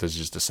in-game stuff. This is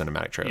just a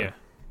cinematic trailer. Yeah.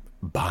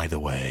 By the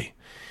way.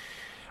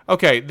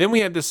 Okay, then we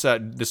had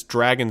this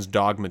Dragon's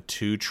Dogma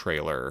 2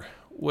 trailer,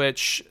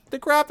 which the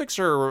graphics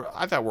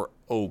I thought were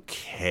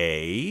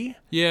okay.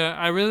 Yeah,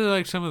 I really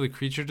liked some of the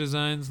creature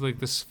designs, like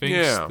the Sphinx.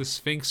 Yeah. The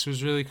Sphinx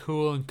was really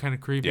cool and kind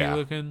of creepy Yeah.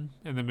 looking,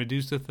 and the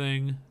Medusa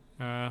thing.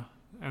 And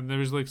there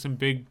was like some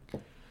big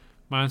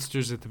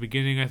monsters at the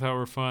beginning I thought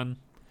were fun.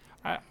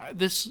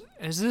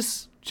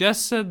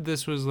 Jess said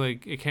this was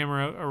like it came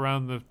out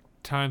around the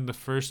time the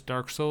first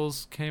Dark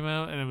Souls came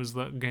out, and it was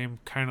a game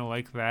kind of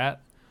like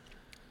that.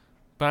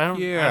 But I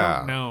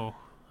don't know.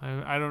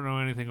 I don't know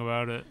anything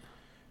about it.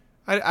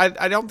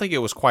 I don't think it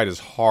was quite as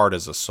hard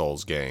as a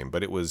Souls game,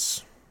 but it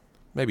was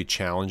maybe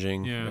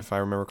challenging, if I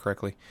remember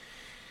correctly.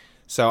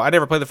 So I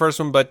never played the first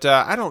one, but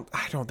I don't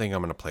think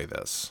I'm going to play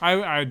this.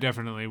 I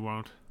definitely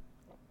won't.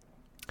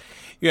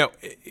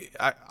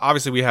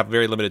 Obviously we have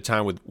very limited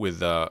time with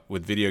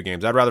video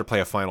games. I'd rather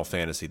play a Final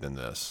Fantasy than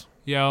this.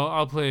 Yeah,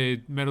 I'll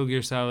play Metal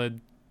Gear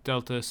Solid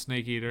Delta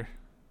Snake Eater.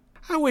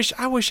 I wish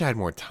I had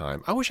more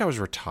time. I wish I was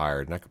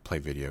retired and I could play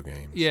video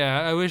games.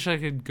 Yeah, I wish I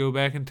could go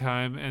back in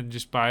time and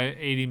just buy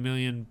 80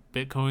 million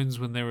Bitcoins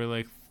when they were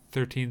like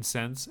 13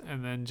 cents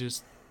and then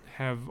just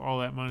have all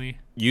that money.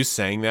 You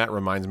saying that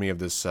reminds me of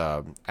this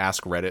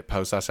Ask Reddit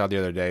post I saw the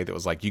other day that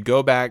was like, you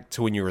go back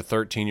to when you were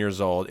 13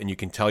 years old and you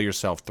can tell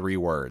yourself 3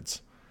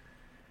 words.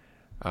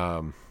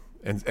 And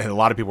a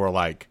lot of people are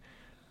like,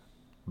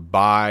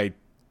 buy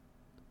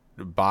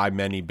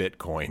many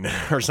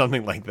Bitcoin or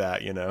something like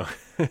that,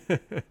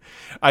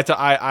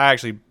 I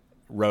actually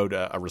wrote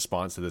a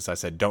response to this. I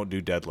said, don't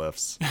do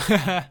deadlifts.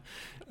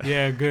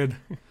 Yeah, good.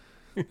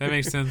 That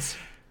makes sense.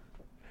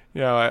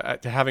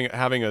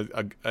 Having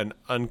an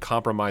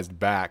uncompromised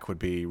back would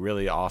be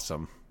really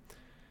awesome.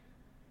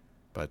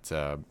 But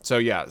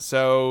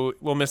so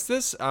we'll miss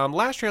this.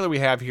 Last trailer we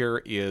have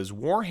here is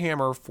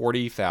Warhammer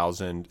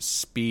 40,000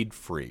 Speed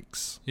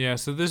Freaks. Yeah,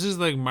 so this is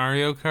like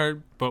Mario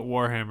Kart, but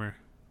Warhammer.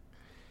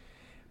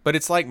 But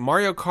it's like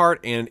Mario Kart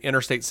and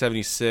Interstate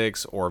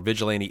 76 or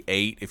Vigilante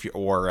 8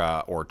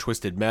 or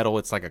Twisted Metal.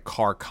 It's like a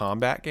car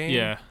combat game.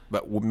 Yeah.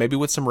 But maybe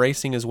with some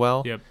racing as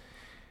well. Yep.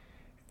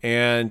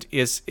 And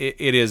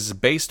it is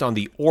based on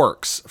the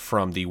orcs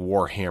from the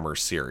Warhammer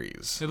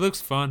series. It looks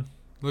fun.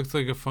 Looks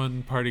like a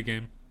fun party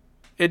game.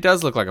 It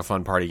does look like a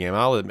fun party game.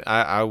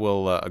 I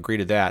will agree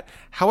to that.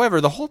 However,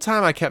 the whole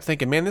time I kept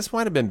thinking, man, this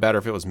might have been better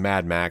if it was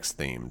Mad Max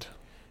themed.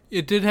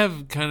 It did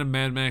have kind of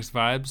Mad Max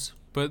vibes,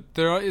 but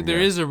there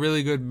is a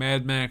really good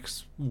Mad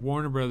Max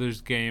Warner Brothers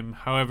game.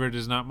 However, it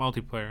is not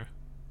multiplayer.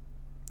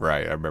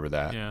 Right, I remember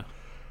that. Yeah.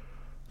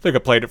 I think I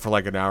played it for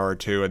like an hour or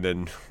two, and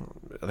then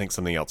I think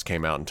something else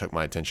came out and took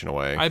my attention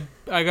away.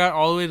 I got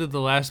all the way to the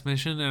last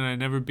mission, and I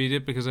never beat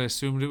it because I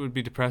assumed it would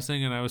be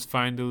depressing, and I was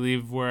fine to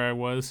leave where I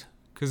was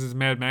because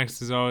Mad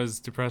Max is always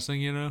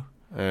depressing,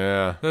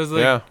 Yeah. So I was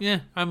like,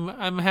 yeah,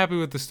 I'm happy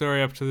with the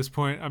story up to this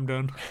point. I'm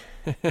done.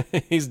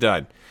 He's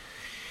done.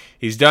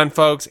 He's done,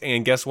 folks.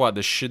 And guess what?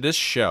 This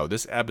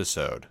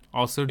episode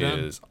Also done.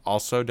 is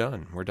also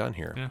done. We're done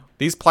here. Yeah.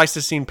 These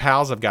Pleistocene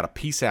pals have got to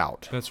peace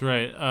out. That's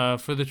right.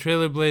 For the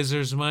Trailer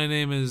Blazers, my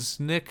name is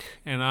Nick,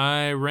 and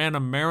I ran a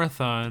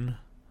marathon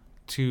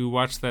to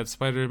watch that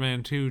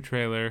Spider-Man 2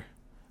 trailer,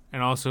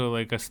 and also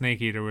like a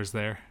Snake Eater was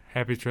there.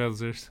 Happy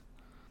Trailsers.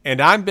 And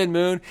I'm Ben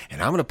Moon,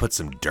 and I'm going to put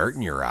some dirt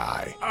in your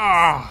eye.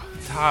 Ah,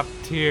 top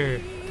tier.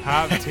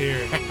 Happy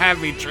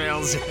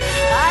trails.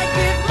 I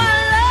give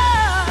my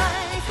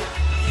life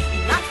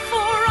not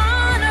for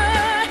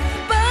honor,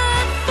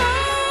 but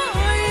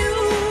for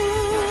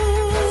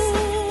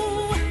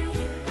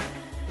you.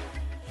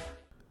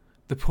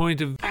 The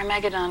point of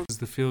Armageddon is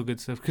the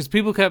feel-good stuff. Because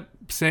people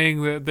kept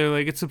saying that they're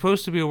like, it's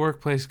supposed to be a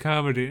workplace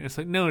comedy. It's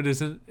like, no, it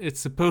isn't. It's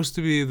supposed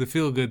to be the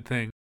feel-good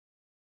thing.